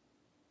house.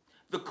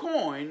 The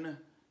coin,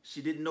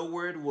 she didn't know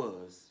where it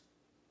was,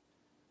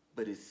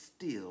 but it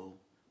still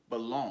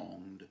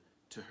belonged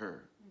to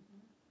her.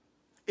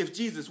 If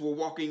Jesus were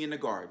walking in the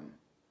garden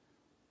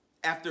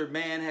after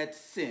man had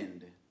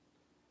sinned,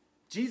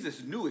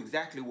 Jesus knew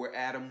exactly where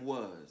Adam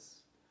was.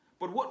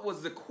 But what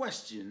was the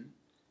question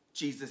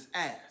Jesus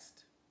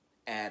asked?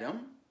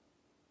 Adam,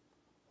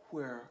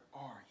 where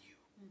are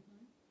you?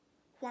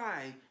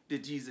 Why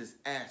did Jesus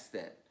ask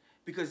that?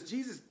 Because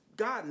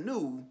God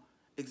knew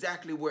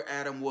exactly where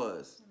Adam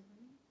was.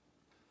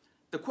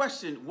 The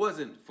question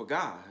wasn't for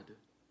God.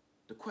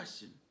 The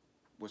question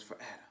was for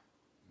Adam.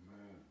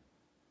 Amen.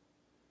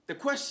 The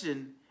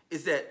question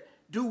is that,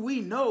 do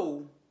we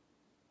know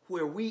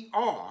where we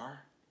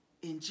are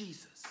in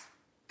Jesus?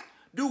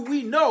 Do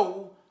we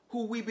know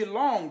who we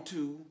belong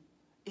to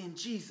in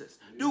Jesus?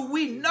 Do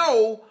we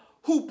know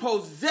who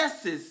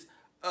possesses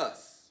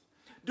us?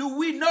 Do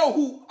we know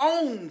who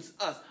owns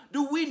us?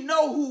 Do we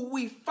know who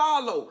we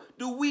follow?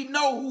 Do we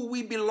know who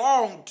we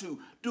belong to?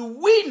 Do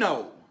we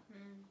know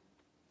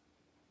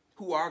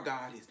who our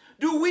God is?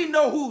 Do we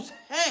know whose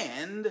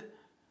hand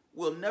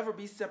will never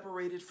be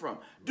separated from?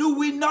 Do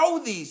we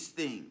know these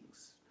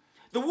things?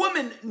 The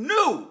woman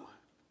knew,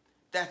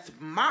 that's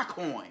my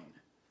coin.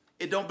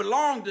 It don't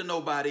belong to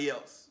nobody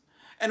else.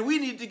 And we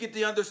need to get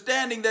the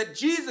understanding that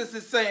Jesus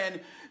is saying,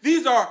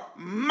 these are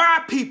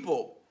my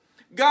people.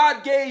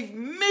 God gave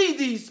me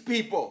these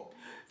people.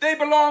 They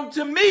belong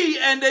to me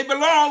and they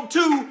belong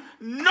to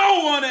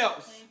no one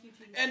else.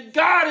 And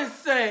God is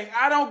saying,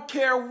 I don't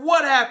care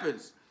what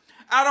happens.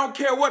 I don't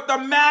care what the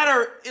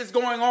matter is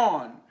going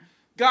on.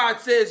 God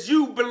says,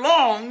 you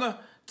belong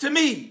to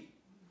me.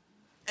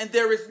 And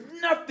there is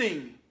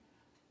nothing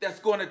that's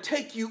going to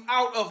take you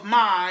out of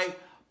my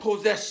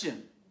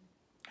possession.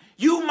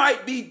 You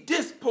might be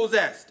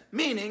dispossessed,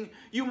 meaning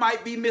you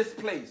might be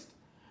misplaced.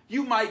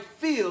 You might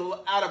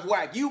feel out of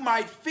whack. You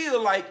might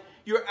feel like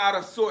you're out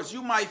of sorts.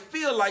 You might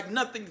feel like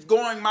nothing's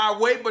going my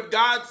way, but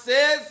God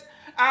says,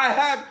 I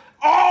have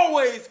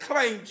always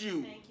claimed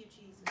you. Thank you,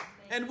 Jesus.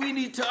 And we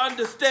need to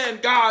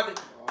understand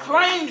God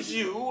claims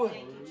you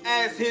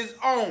as his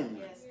own.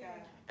 Yes, God.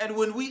 And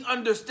when we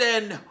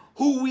understand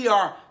who we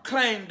are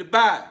claimed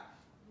by,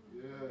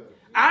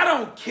 I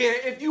don't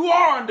care if you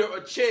are under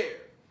a chair.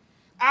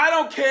 I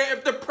don't care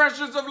if the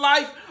pressures of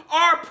life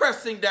are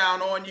pressing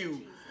down on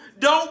you.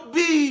 Don't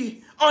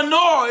be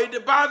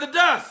annoyed by the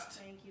dust.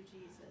 Thank you,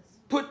 Jesus.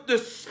 Put the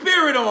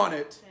spirit on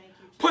it. Thank you,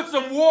 Jesus. Put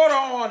some water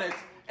on it.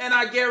 And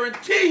I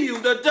guarantee you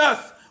the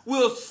dust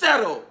will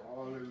settle.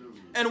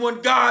 Hallelujah. And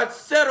when God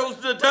settles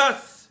the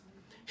dust,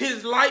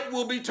 his light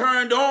will be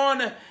turned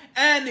on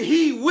and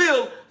he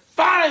will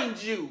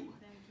find you.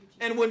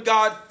 And when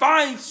God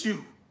finds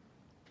you,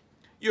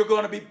 you're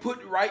going to be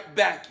put right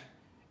back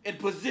in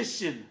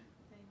position.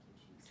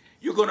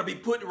 You're going to be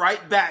put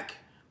right back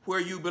where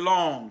you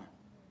belong.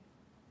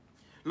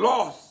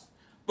 Lost,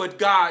 but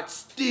God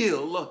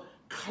still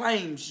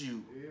claims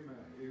you. Amen.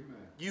 Amen.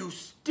 You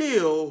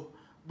still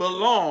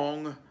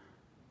belong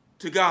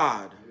to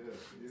God. Yes,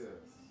 yes.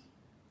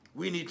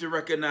 We need to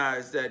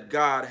recognize that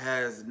God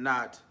has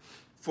not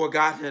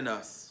forgotten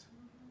us.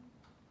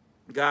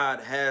 God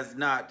has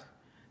not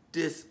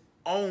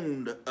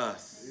disowned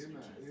us.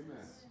 Amen. Amen.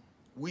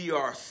 We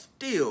are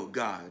still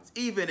God's,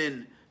 even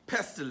in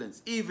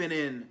pestilence, even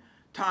in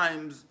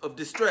times of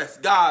distress.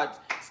 God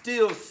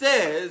still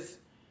says,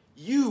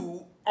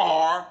 you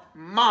are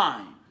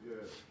mine.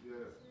 Yes, yes.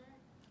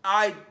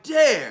 I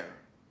dare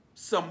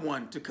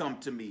someone to come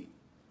to me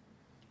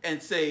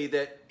and say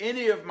that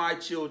any of my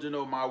children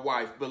or my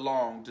wife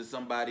belong to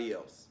somebody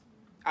else.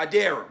 I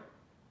dare them.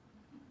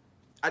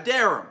 I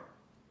dare them.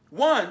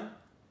 One,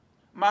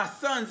 my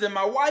sons and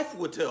my wife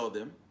will tell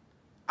them,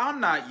 I'm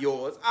not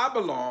yours. I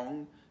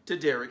belong to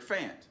Derek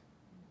Fant.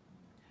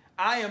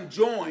 I am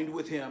joined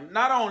with him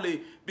not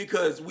only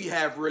because we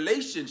have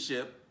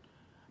relationship,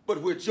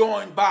 but we're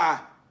joined by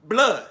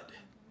blood.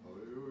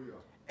 Hallelujah.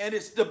 And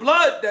it's the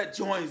blood that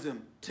joins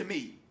them to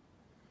me.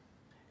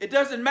 It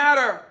doesn't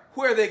matter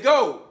where they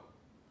go.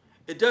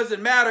 It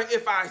doesn't matter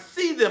if I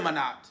see them or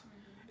not.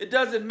 It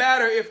doesn't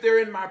matter if they're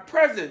in my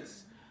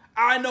presence.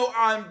 I know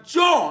I'm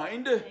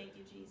joined Thank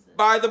you, Jesus.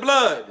 by the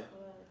blood. Thank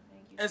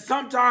you. And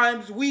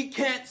sometimes we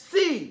can't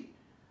see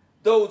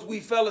those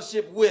we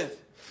fellowship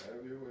with.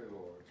 Have your way,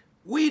 Lord.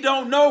 We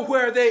don't know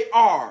where they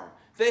are.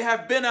 They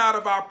have been out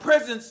of our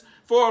presence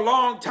for a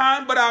long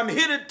time, but I'm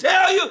here to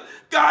tell you,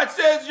 God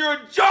says you're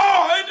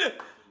joined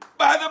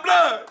by the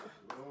blood.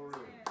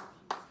 Glory.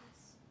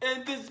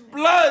 And this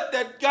blood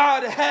that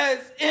God has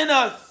in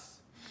us,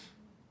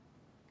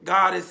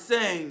 God is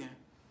saying,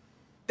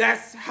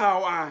 that's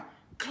how I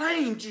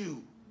claimed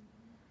you.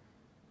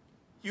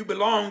 You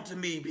belong to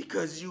me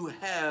because you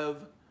have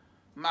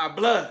my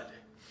blood,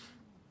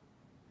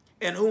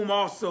 in whom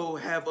also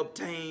have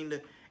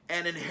obtained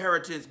an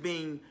inheritance,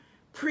 being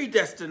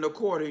predestined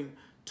according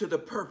to the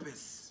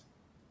purpose.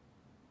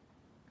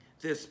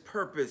 This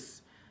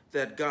purpose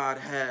that God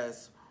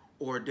has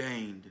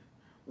ordained.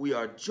 We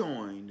are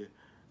joined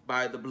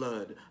by the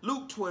blood.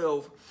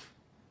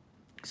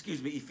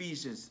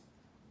 Ephesians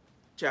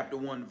chapter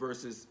 1,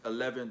 verses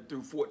 11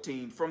 through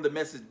 14 from the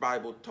Message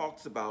Bible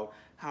talks about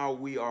how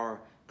we are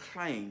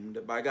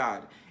claimed by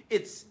God.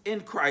 It's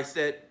in Christ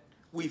that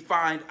we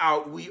find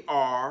out we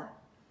are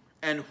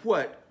and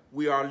what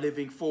we are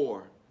living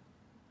for.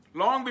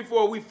 Long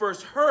before we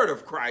first heard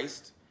of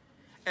Christ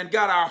and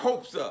got our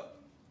hopes up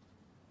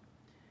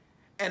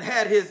and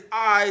had his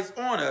eyes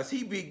on us,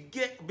 he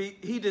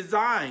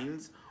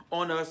designs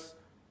on us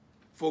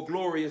for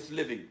glorious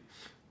living.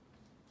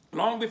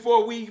 Long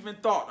before we even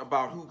thought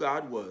about who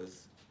God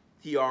was,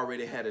 he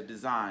already had a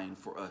design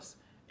for us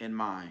in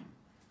mind.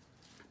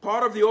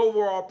 Part of the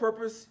overall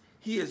purpose,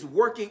 he is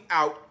working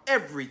out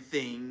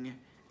everything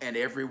and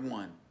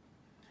everyone.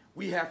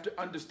 We have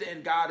to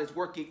understand God is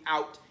working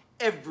out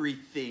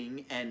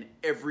everything and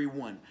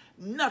everyone.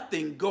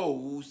 Nothing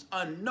goes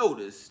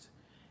unnoticed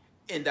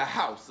in the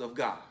house of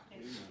God.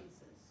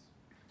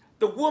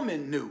 The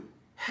woman knew,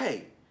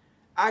 hey,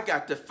 I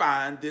got to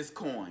find this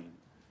coin.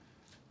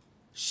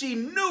 She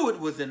knew it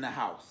was in the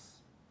house.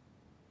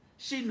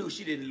 She knew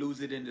she didn't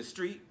lose it in the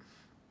street.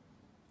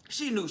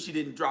 She knew she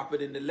didn't drop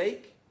it in the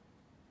lake.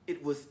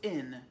 It was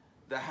in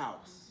the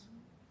house.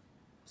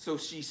 So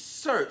she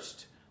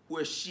searched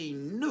where she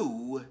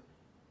knew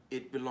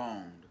it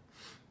belonged.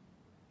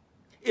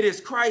 It is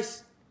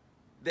Christ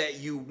that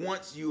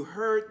once you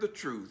heard the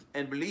truth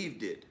and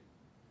believed it.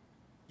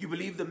 You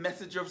believed the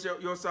message of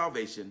your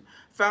salvation,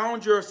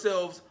 found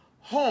yourselves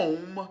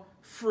home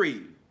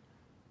free.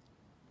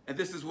 And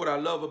this is what I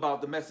love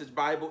about the Message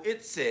Bible.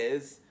 It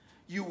says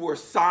you were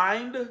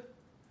signed,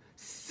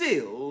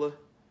 sealed,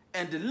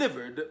 and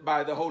delivered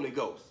by the Holy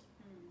Ghost.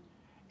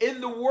 In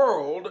the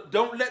world,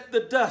 don't let the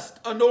dust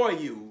annoy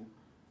you.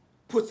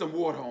 Put some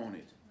water on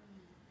it.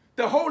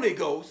 The Holy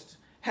Ghost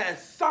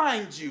has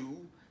signed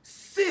you,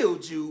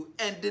 sealed you,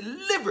 and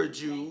delivered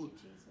you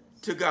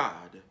to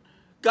God.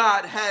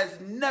 God has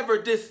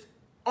never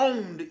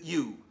disowned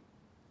you.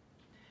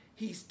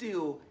 He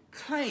still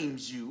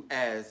claims you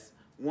as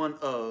one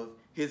of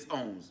his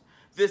own.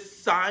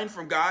 This sign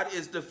from God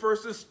is the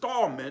first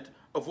installment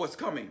of what's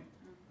coming.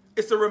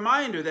 It's a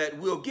reminder that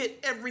we'll get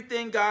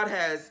everything God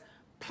has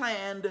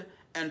planned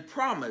and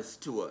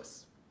promised to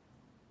us.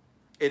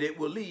 And it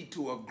will lead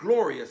to a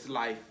glorious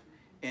life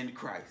in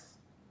Christ.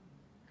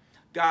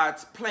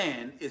 God's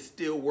plan is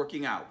still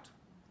working out.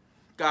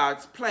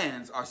 God's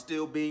plans are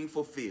still being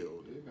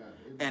fulfilled.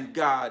 Amen. And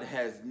God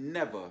has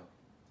never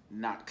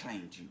not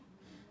claimed you.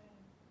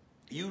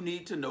 You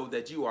need to know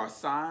that you are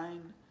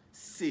signed,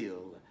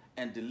 sealed,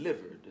 and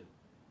delivered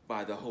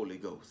by the Holy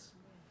Ghost.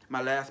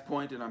 My last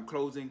point, and I'm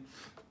closing.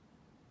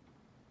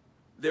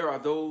 There are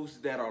those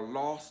that are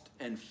lost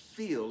and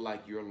feel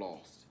like you're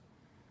lost.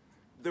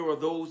 There are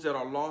those that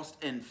are lost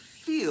and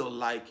feel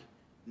like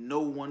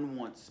no one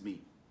wants me.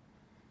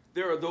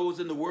 There are those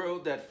in the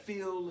world that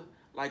feel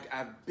like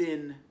I've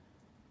been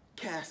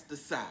cast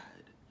aside.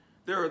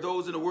 There are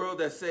those in the world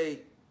that say,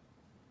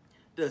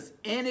 does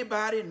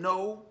anybody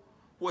know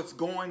what's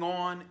going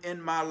on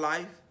in my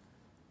life?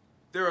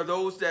 There are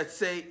those that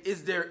say,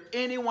 is there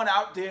anyone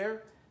out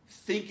there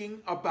thinking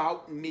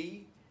about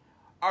me?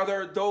 Are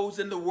there those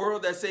in the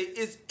world that say,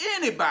 is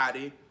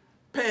anybody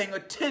paying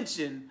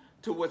attention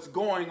to what's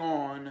going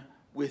on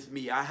with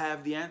me? I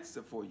have the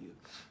answer for you.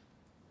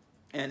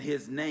 And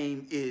his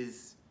name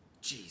is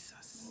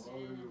Jesus.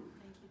 Hallelujah.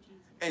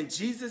 And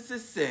Jesus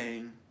is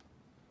saying,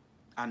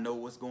 I know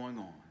what's going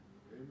on.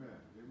 Amen.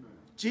 Amen.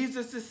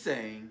 Jesus is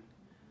saying,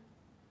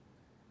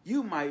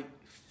 you might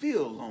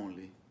feel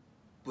lonely,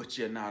 but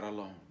you're not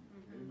alone.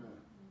 Amen.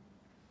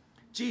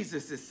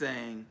 Jesus is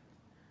saying,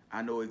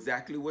 I know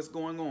exactly what's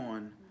going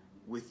on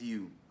with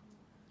you.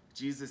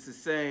 Jesus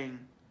is saying,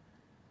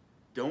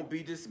 don't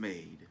be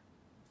dismayed.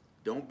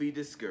 Don't be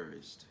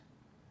discouraged.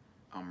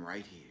 I'm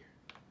right here.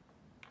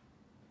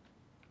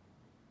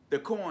 The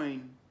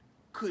coin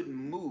couldn't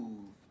move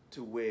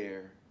to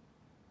where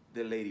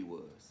the lady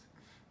was.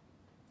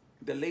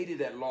 The lady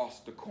that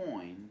lost the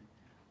coin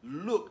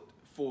looked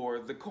for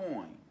the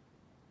coin.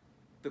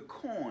 The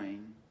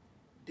coin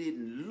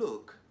didn't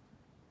look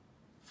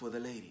for the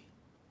lady.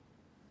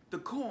 The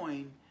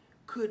coin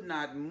could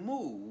not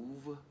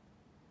move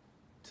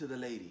to the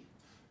lady.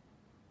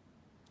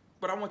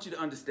 But I want you to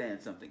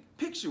understand something.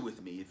 Picture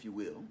with me, if you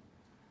will.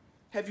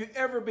 Have you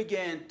ever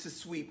began to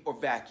sweep or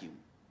vacuum,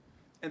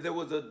 and there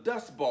was a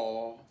dust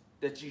ball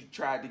that you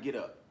tried to get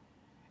up,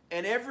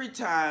 and every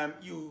time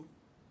you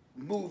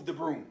moved the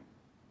broom,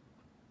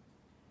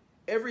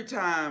 every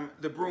time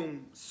the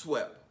broom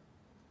swept,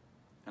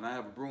 and I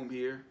have a broom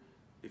here.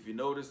 If you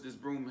notice, this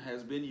broom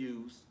has been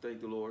used,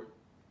 thank the Lord.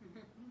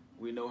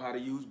 We know how to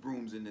use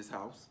brooms in this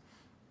house.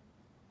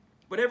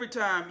 But every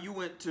time you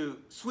went to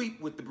sweep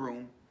with the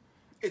broom,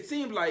 it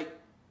seemed like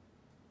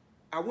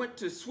I went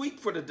to sweep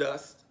for the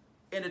dust,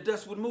 and the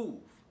dust would move.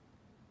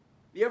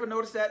 You ever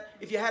notice that?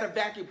 If you had a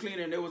vacuum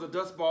cleaner and there was a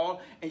dust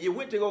ball and you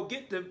went to go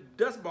get the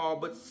dust ball,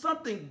 but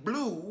something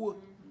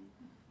blew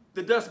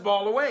the dust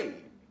ball away.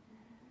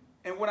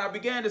 And when I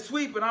began to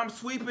sweep, and I'm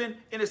sweeping,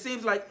 and it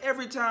seems like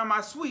every time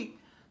I sweep,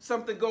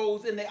 something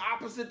goes in the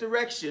opposite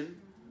direction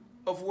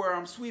of where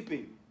I'm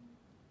sweeping.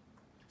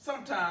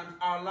 Sometimes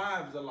our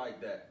lives are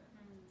like that.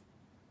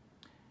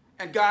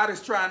 And God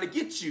is trying to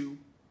get you.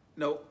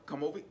 No,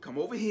 come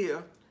over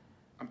here.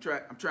 I'm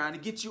trying to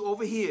get you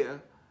over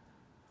here.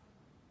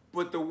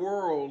 But the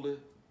world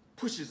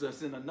pushes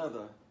us in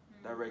another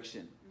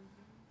direction.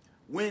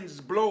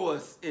 Winds blow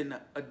us in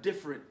a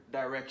different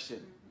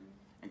direction.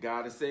 And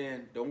God is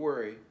saying, don't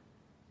worry.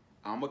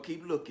 I'm going to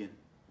keep looking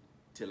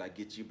till I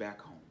get you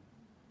back home.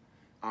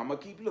 I'm going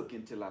to keep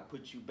looking till I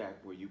put you back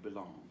where you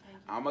belong.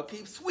 I'm going to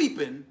keep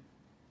sweeping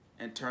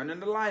and turning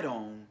the light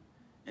on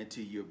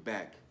until you're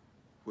back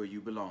where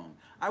you belong.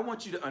 I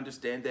want you to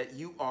understand that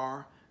you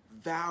are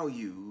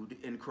valued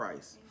in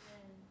Christ.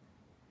 Amen.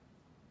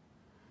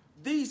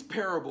 These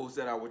parables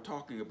that I was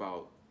talking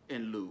about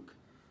in Luke,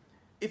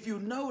 if you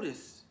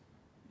notice,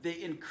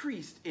 they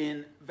increased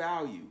in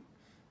value.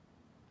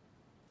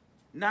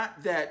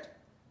 Not that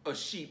a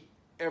sheep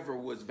ever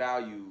was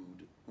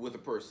valued with a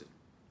person.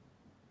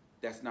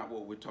 That's not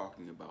what we're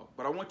talking about.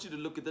 But I want you to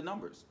look at the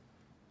numbers.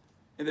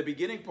 In the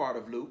beginning part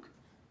of Luke,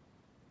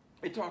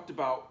 it talked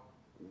about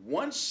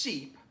 1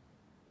 sheep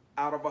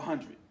out of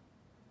 100.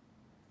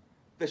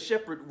 The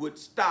shepherd would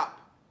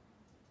stop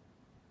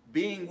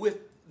being with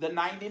the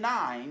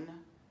 99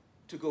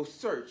 to go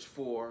search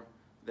for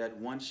that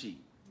 1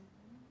 sheep.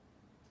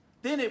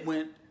 Then it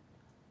went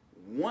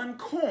 1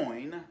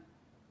 coin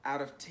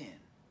out of 10.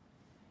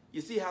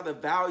 You see how the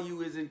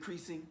value is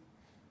increasing?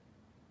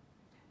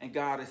 And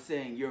God is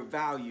saying your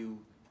value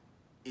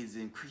is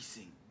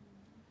increasing.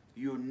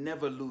 You'll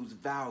never lose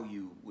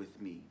value with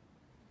me.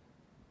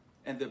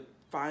 And the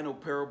final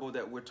parable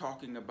that we're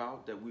talking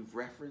about, that we've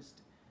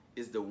referenced,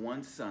 is the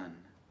 1 son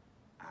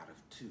out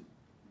of 2.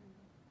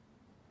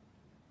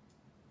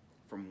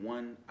 From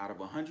 1 out of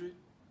 100,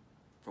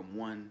 from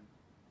 1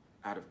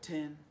 out of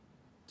 10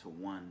 to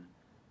 1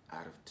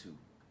 out of 2.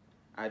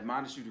 I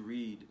admonish you to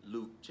read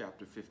Luke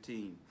chapter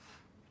 15,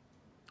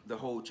 the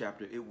whole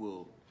chapter.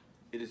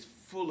 It is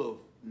full of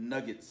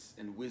nuggets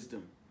and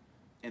wisdom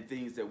and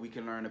things that we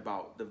can learn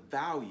about the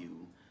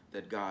value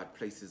that God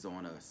places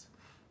on us.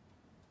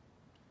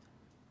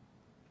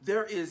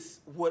 There is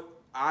what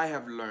I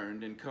have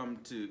learned and come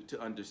to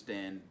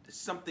understand,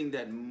 something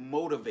that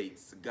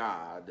motivates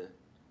God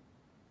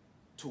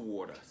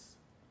toward us.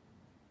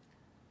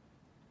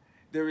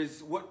 There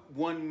is what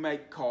one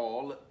might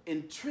call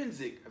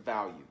intrinsic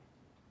value.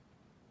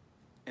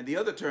 And the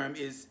other term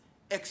is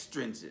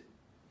extrinsic.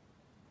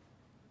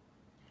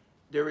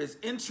 There is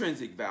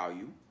intrinsic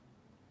value,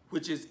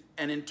 which is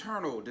an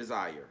internal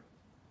desire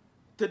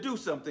to do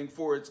something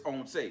for its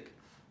own sake.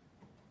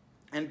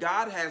 And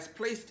God has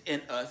placed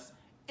in us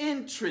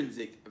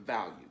intrinsic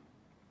value.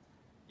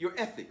 Your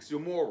ethics, your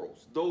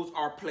morals, those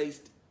are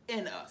placed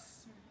in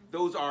us.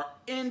 Those are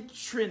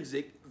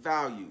intrinsic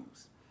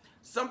values.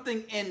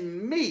 Something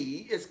in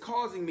me is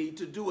causing me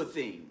to do a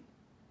thing.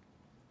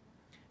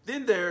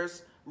 Then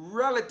there's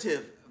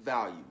relative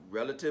value.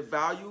 Relative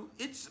value,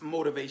 its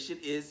motivation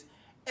is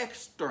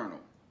external.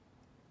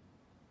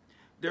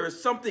 There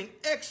is something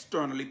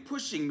externally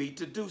pushing me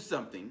to do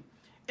something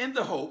in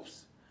the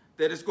hopes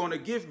that it's going to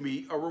give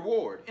me a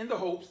reward, in the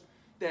hopes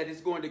that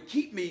it's going to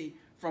keep me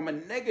from a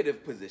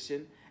negative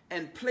position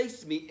and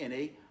place me in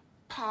a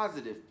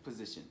positive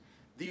position.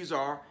 These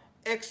are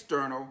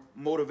external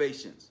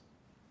motivations.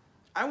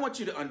 I want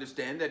you to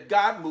understand that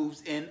God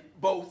moves in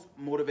both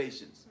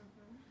motivations.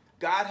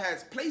 God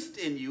has placed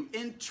in you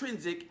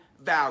intrinsic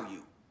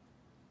value.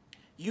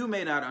 You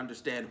may not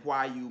understand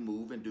why you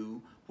move and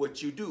do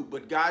what you do,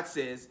 but God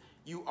says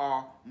you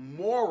are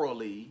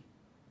morally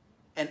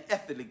and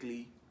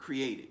ethically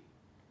created.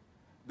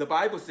 The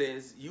Bible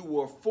says you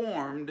were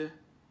formed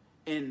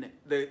in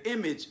the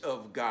image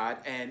of God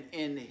and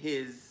in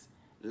his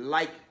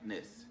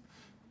likeness.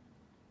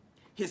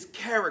 His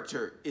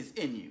character is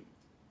in you.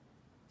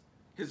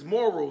 His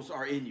morals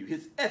are in you.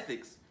 His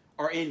ethics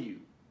are in you.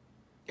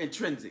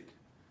 Intrinsic.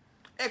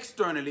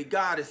 Externally,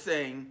 God is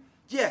saying,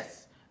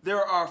 yes,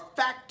 there are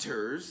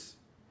factors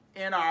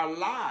in our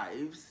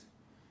lives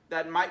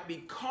that might be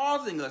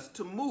causing us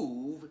to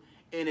move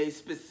in a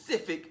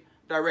specific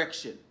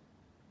direction.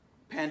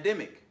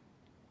 Pandemic,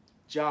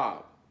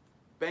 job,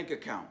 bank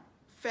account,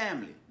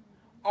 family.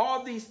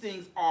 All these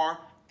things are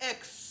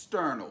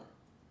external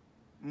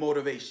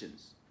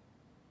motivations.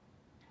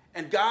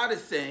 And God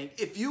is saying,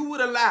 if you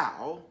would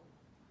allow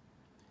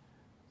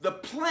the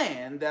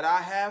plan that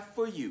I have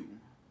for you,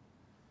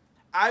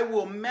 I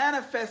will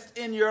manifest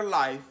in your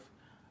life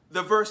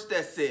the verse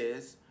that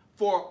says,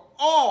 for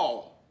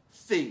all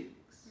things,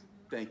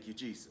 thank you,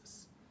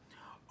 Jesus,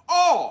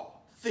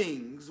 all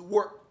things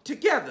work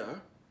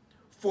together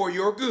for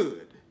your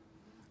good.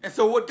 And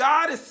so what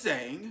God is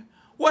saying,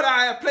 what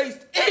I have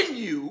placed in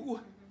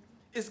you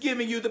is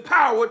giving you the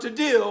power to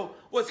deal with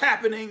what's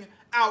happening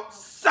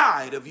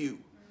outside of you.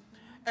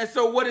 And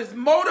so what is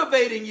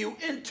motivating you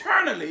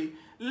internally,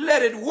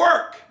 let it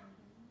work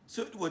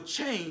so it will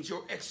change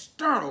your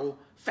external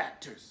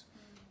factors.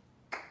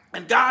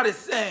 And God is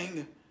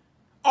saying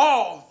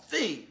all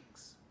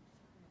things.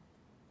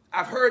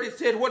 I've heard it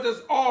said, what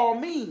does all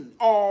mean?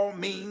 All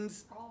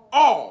means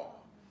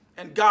all.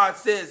 And God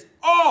says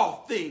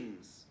all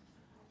things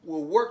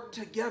will work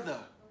together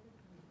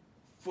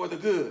for the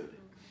good.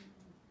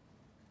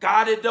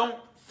 God, it don't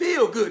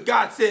feel good.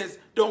 God says,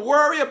 don't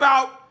worry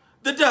about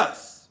the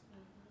dust.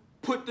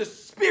 Put the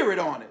spirit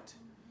on it.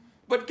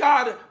 But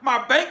God,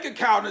 my bank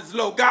account is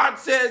low. God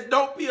says,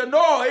 don't be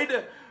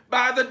annoyed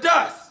by the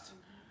dust.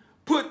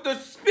 Put the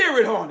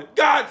spirit on it.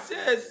 God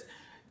says,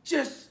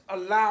 just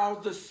allow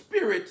the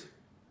spirit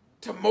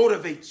to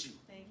motivate you.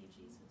 Thank you,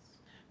 Jesus.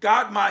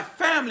 God, my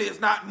family is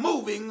not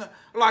moving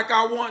like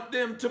I want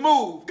them to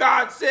move.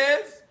 God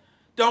says,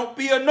 don't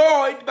be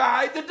annoyed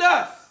by the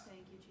dust.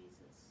 Thank you,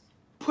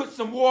 Jesus. Put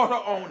some water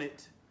on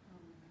it.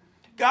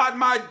 God,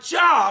 my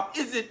job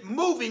isn't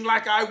moving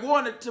like I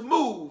want it to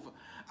move.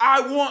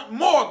 I want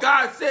more.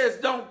 God says,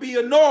 don't be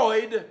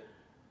annoyed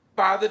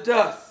by the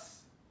dust.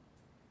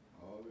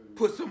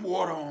 Put some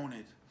water on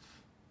it.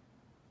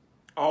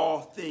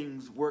 All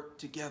things work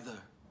together.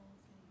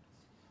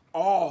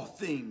 All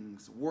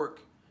things work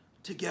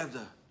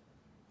together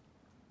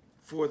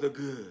for the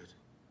good.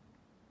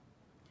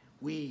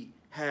 We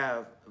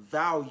have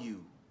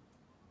value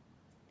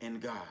in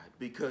God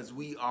because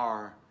we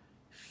are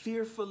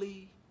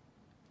fearfully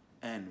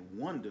and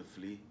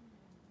wonderfully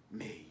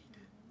made.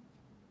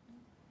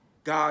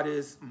 God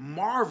is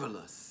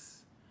marvelous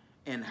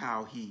in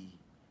how he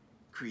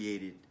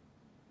created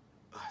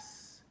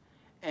us.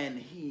 And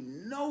he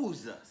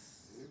knows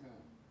us. Amen.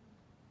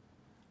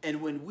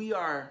 And when we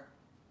are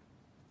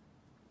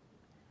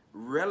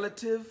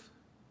relative,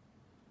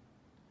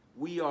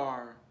 we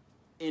are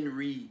in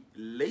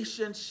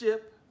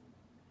relationship,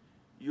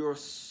 your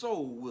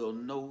soul will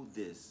know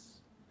this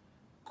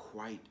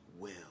quite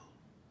well.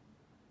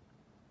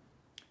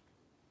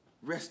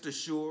 Rest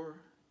assured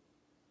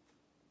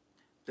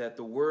that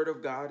the word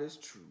of God is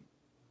true.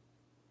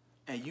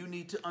 And you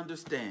need to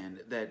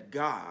understand that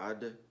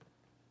God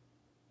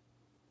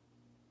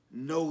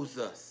knows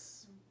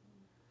us.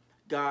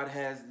 God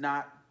has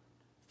not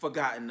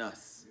forgotten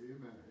us.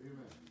 Amen.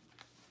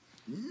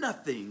 Amen.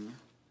 Nothing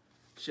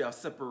shall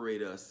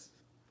separate us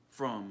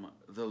from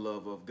the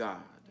love of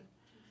God.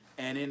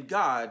 And in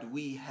God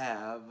we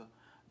have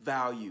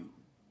value.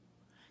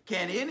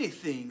 Can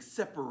anything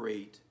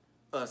separate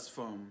us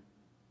from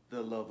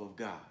the love of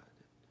God?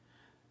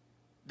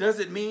 Does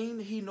it mean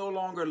he no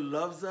longer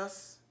loves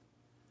us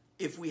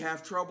if we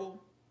have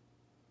trouble?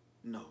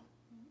 No.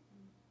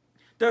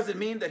 Does it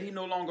mean that he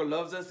no longer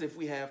loves us if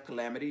we have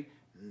calamity?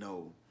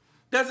 No.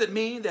 Does it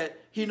mean that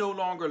he no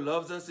longer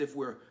loves us if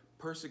we're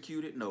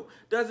persecuted? No.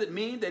 Does it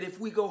mean that if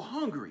we go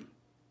hungry,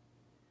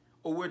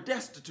 or we're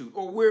destitute,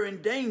 or we're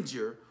in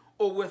danger,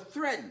 or we're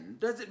threatened,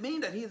 does it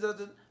mean that he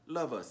doesn't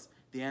love us?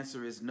 The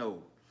answer is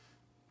no.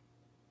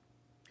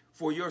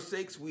 For your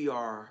sakes, we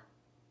are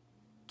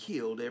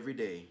killed every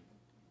day.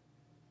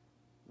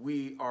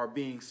 We are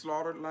being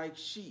slaughtered like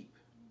sheep.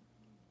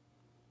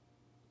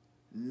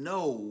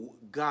 No,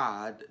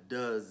 God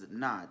does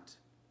not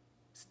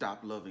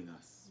stop loving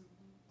us.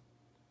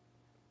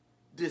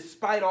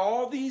 Despite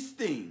all these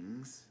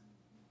things,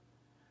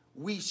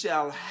 we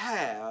shall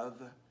have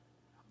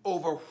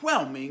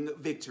overwhelming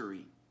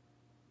victory.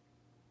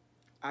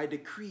 I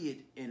decree it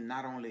in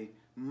not only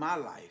my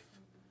life,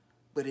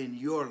 but in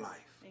your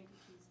life. Thank you,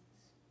 Jesus.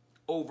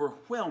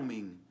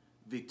 Overwhelming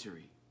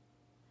victory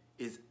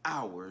is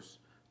ours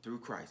through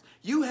Christ.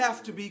 You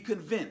have to be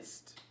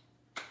convinced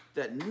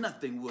that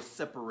nothing will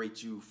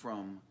separate you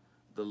from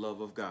the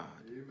love of God.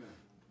 Amen.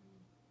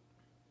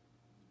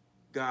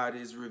 God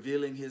is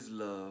revealing his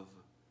love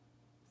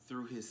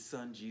through his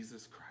son,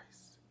 Jesus Christ.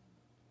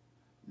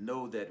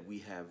 Know that we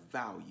have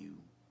value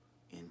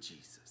in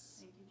Jesus.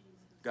 Thank you, Jesus.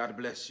 God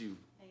bless you.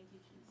 Thank you,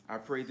 Jesus. I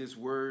pray this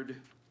word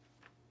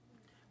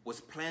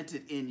was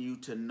planted in you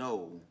to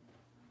know.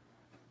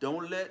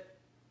 Don't let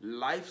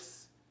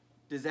life's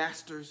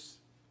disasters,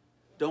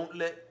 don't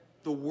let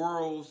the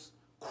world's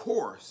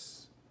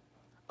course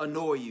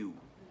annoy you.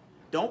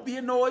 Don't be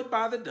annoyed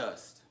by the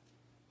dust.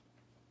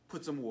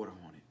 Put some water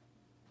on it.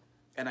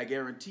 And I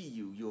guarantee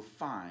you, you'll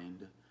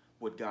find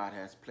what God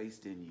has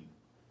placed in you.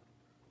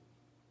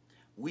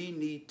 We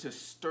need to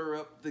stir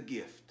up the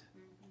gift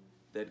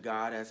that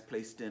God has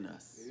placed in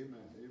us. Amen.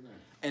 Amen.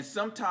 And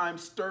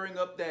sometimes stirring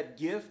up that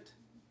gift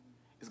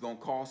is going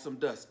to cause some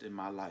dust in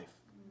my life.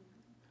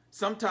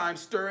 Sometimes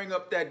stirring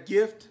up that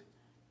gift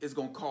is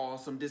going to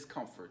cause some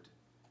discomfort.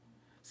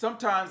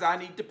 Sometimes I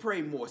need to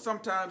pray more.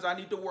 Sometimes I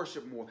need to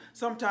worship more.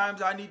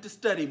 Sometimes I need to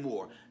study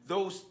more.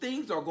 Those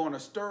things are going to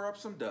stir up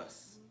some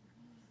dust.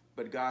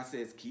 But God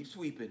says, keep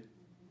sweeping.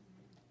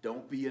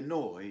 Don't be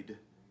annoyed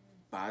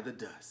by the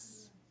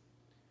dust.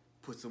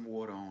 Put some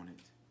water on it.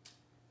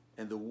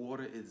 And the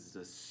water is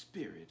the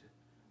Spirit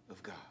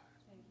of God.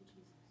 Thank you,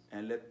 Jesus.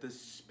 And let the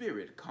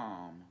Spirit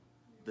calm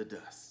the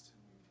dust.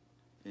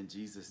 In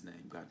Jesus'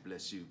 name, God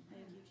bless you.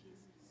 Thank you, Jesus.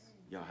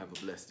 Y'all have a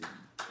blessed evening.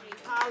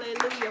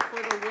 Hallelujah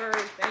for the word.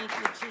 Thank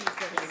you,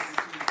 Jesus.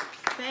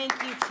 Thank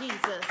you,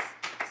 Jesus.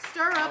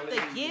 Stir up the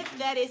gift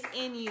that is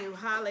in you.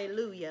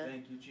 Hallelujah.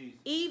 Thank you, Jesus.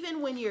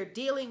 Even when you're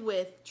dealing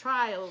with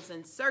trials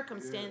and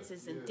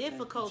circumstances and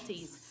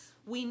difficulties,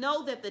 we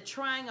know that the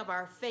trying of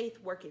our faith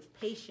worketh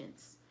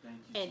patience.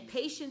 And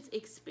patience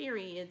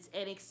experience,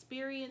 and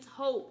experience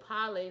hope.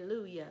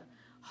 Hallelujah.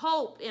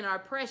 Hope in our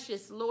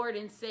precious Lord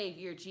and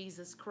Savior,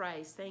 Jesus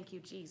Christ. Thank you,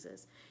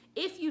 Jesus.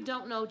 If you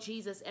don't know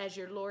Jesus as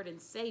your Lord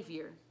and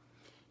Savior,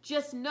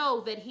 just know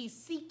that he's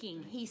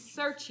seeking, he's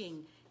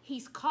searching,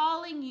 he's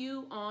calling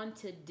you on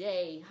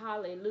today,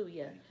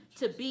 hallelujah,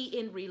 to be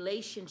in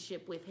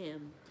relationship with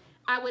him.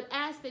 I would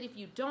ask that if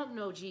you don't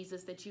know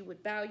Jesus, that you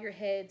would bow your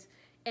heads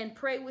and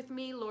pray with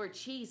me. Lord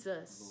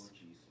Jesus,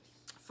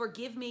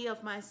 forgive me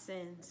of my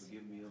sins.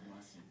 Forgive me of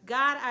my sins.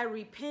 God, I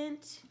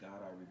repent,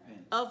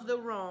 of the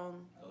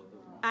wrong.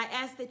 I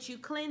ask that you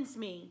cleanse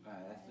me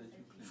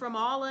from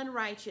all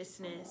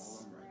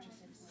unrighteousness.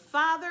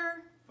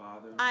 Father,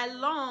 I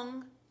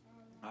long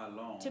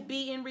to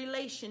be in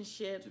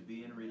relationship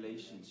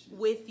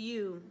with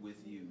you.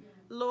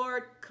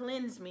 Lord,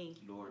 cleanse me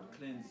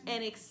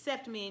and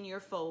accept me in your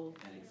fold.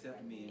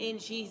 In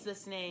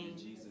Jesus' name,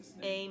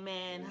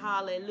 amen.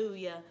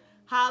 Hallelujah.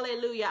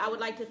 Hallelujah. I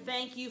would like to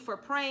thank you for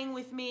praying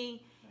with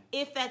me.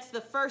 If that's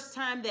the first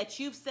time that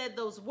you've said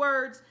those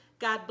words,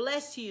 God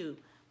bless you.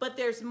 But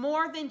there's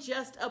more than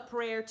just a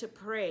prayer to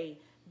pray.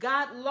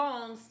 God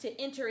longs to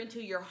enter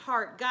into your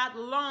heart. God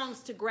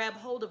longs to grab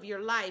hold of your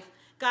life.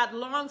 God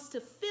longs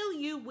to fill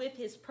you with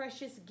his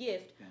precious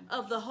gift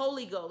of the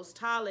Holy Ghost.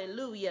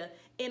 Hallelujah.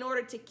 In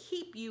order to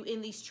keep you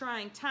in these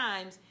trying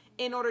times,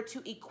 in order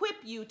to equip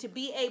you to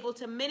be able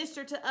to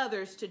minister to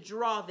others, to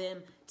draw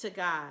them to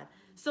God.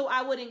 So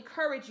I would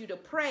encourage you to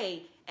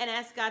pray and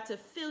ask God to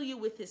fill you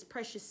with his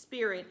precious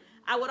spirit.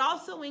 I would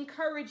also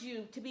encourage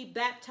you to be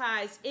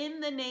baptized in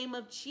the name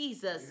of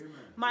Jesus. Amen.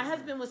 My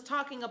husband was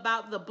talking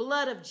about the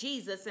blood of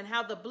Jesus and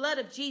how the blood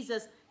of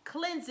Jesus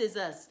cleanses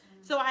us.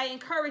 So I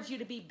encourage you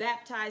to be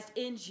baptized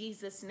in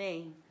Jesus'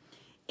 name.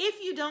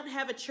 If you don't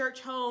have a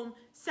church home,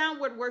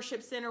 Soundward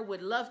Worship Center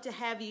would love to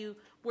have you.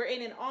 We're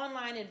in an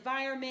online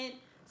environment,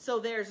 so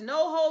there's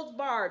no holds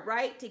barred,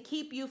 right, to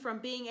keep you from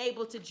being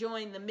able to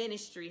join the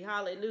ministry.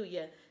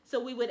 Hallelujah. So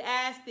we would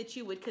ask that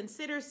you would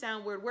consider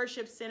Soundward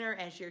Worship Center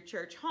as your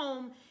church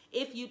home.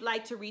 If you'd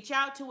like to reach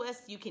out to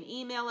us, you can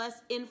email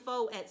us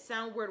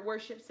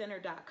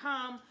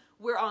info@soundwordworshipcenter.com.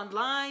 We're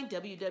online,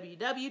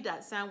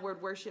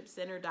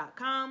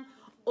 www.soundwordworshipcenter.com,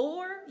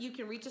 or you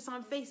can reach us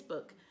on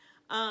Facebook.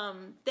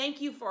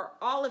 Thank you for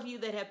all of you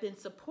that have been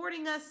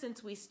supporting us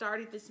since we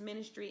started this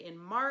ministry in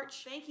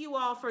March. Thank you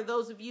all for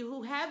those of you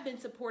who have been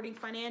supporting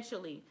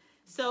financially.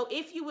 So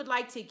if you would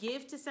like to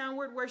give to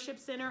Soundward Worship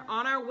Center,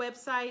 on our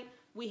website,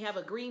 we have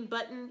a green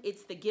button.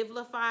 It's the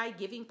Givelify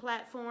giving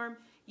platform.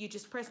 You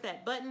just press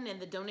that button and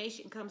the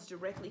donation comes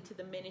directly to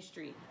the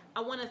ministry.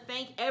 I want to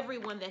thank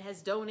everyone that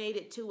has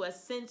donated to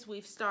us since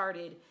we've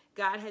started.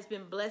 God has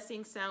been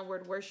blessing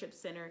Soundward Worship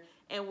Center,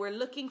 and we're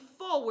looking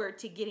forward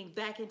to getting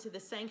back into the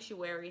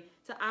sanctuary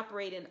to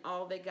operate in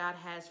all that God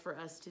has for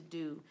us to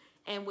do.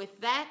 And with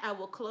that, I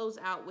will close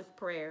out with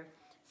prayer.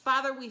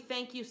 Father, we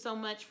thank you so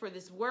much for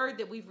this word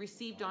that we've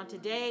received on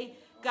today.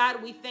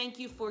 God, we thank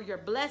you for your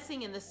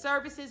blessing in the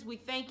services. We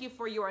thank you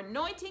for your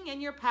anointing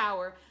and your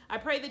power. I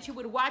pray that you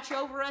would watch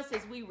over us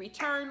as we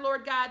return,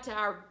 Lord God,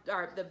 to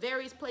the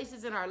various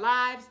places in our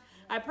lives.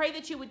 I pray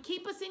that you would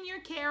keep us in your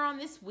care on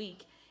this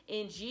week.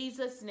 In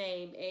Jesus'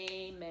 name,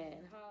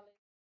 amen.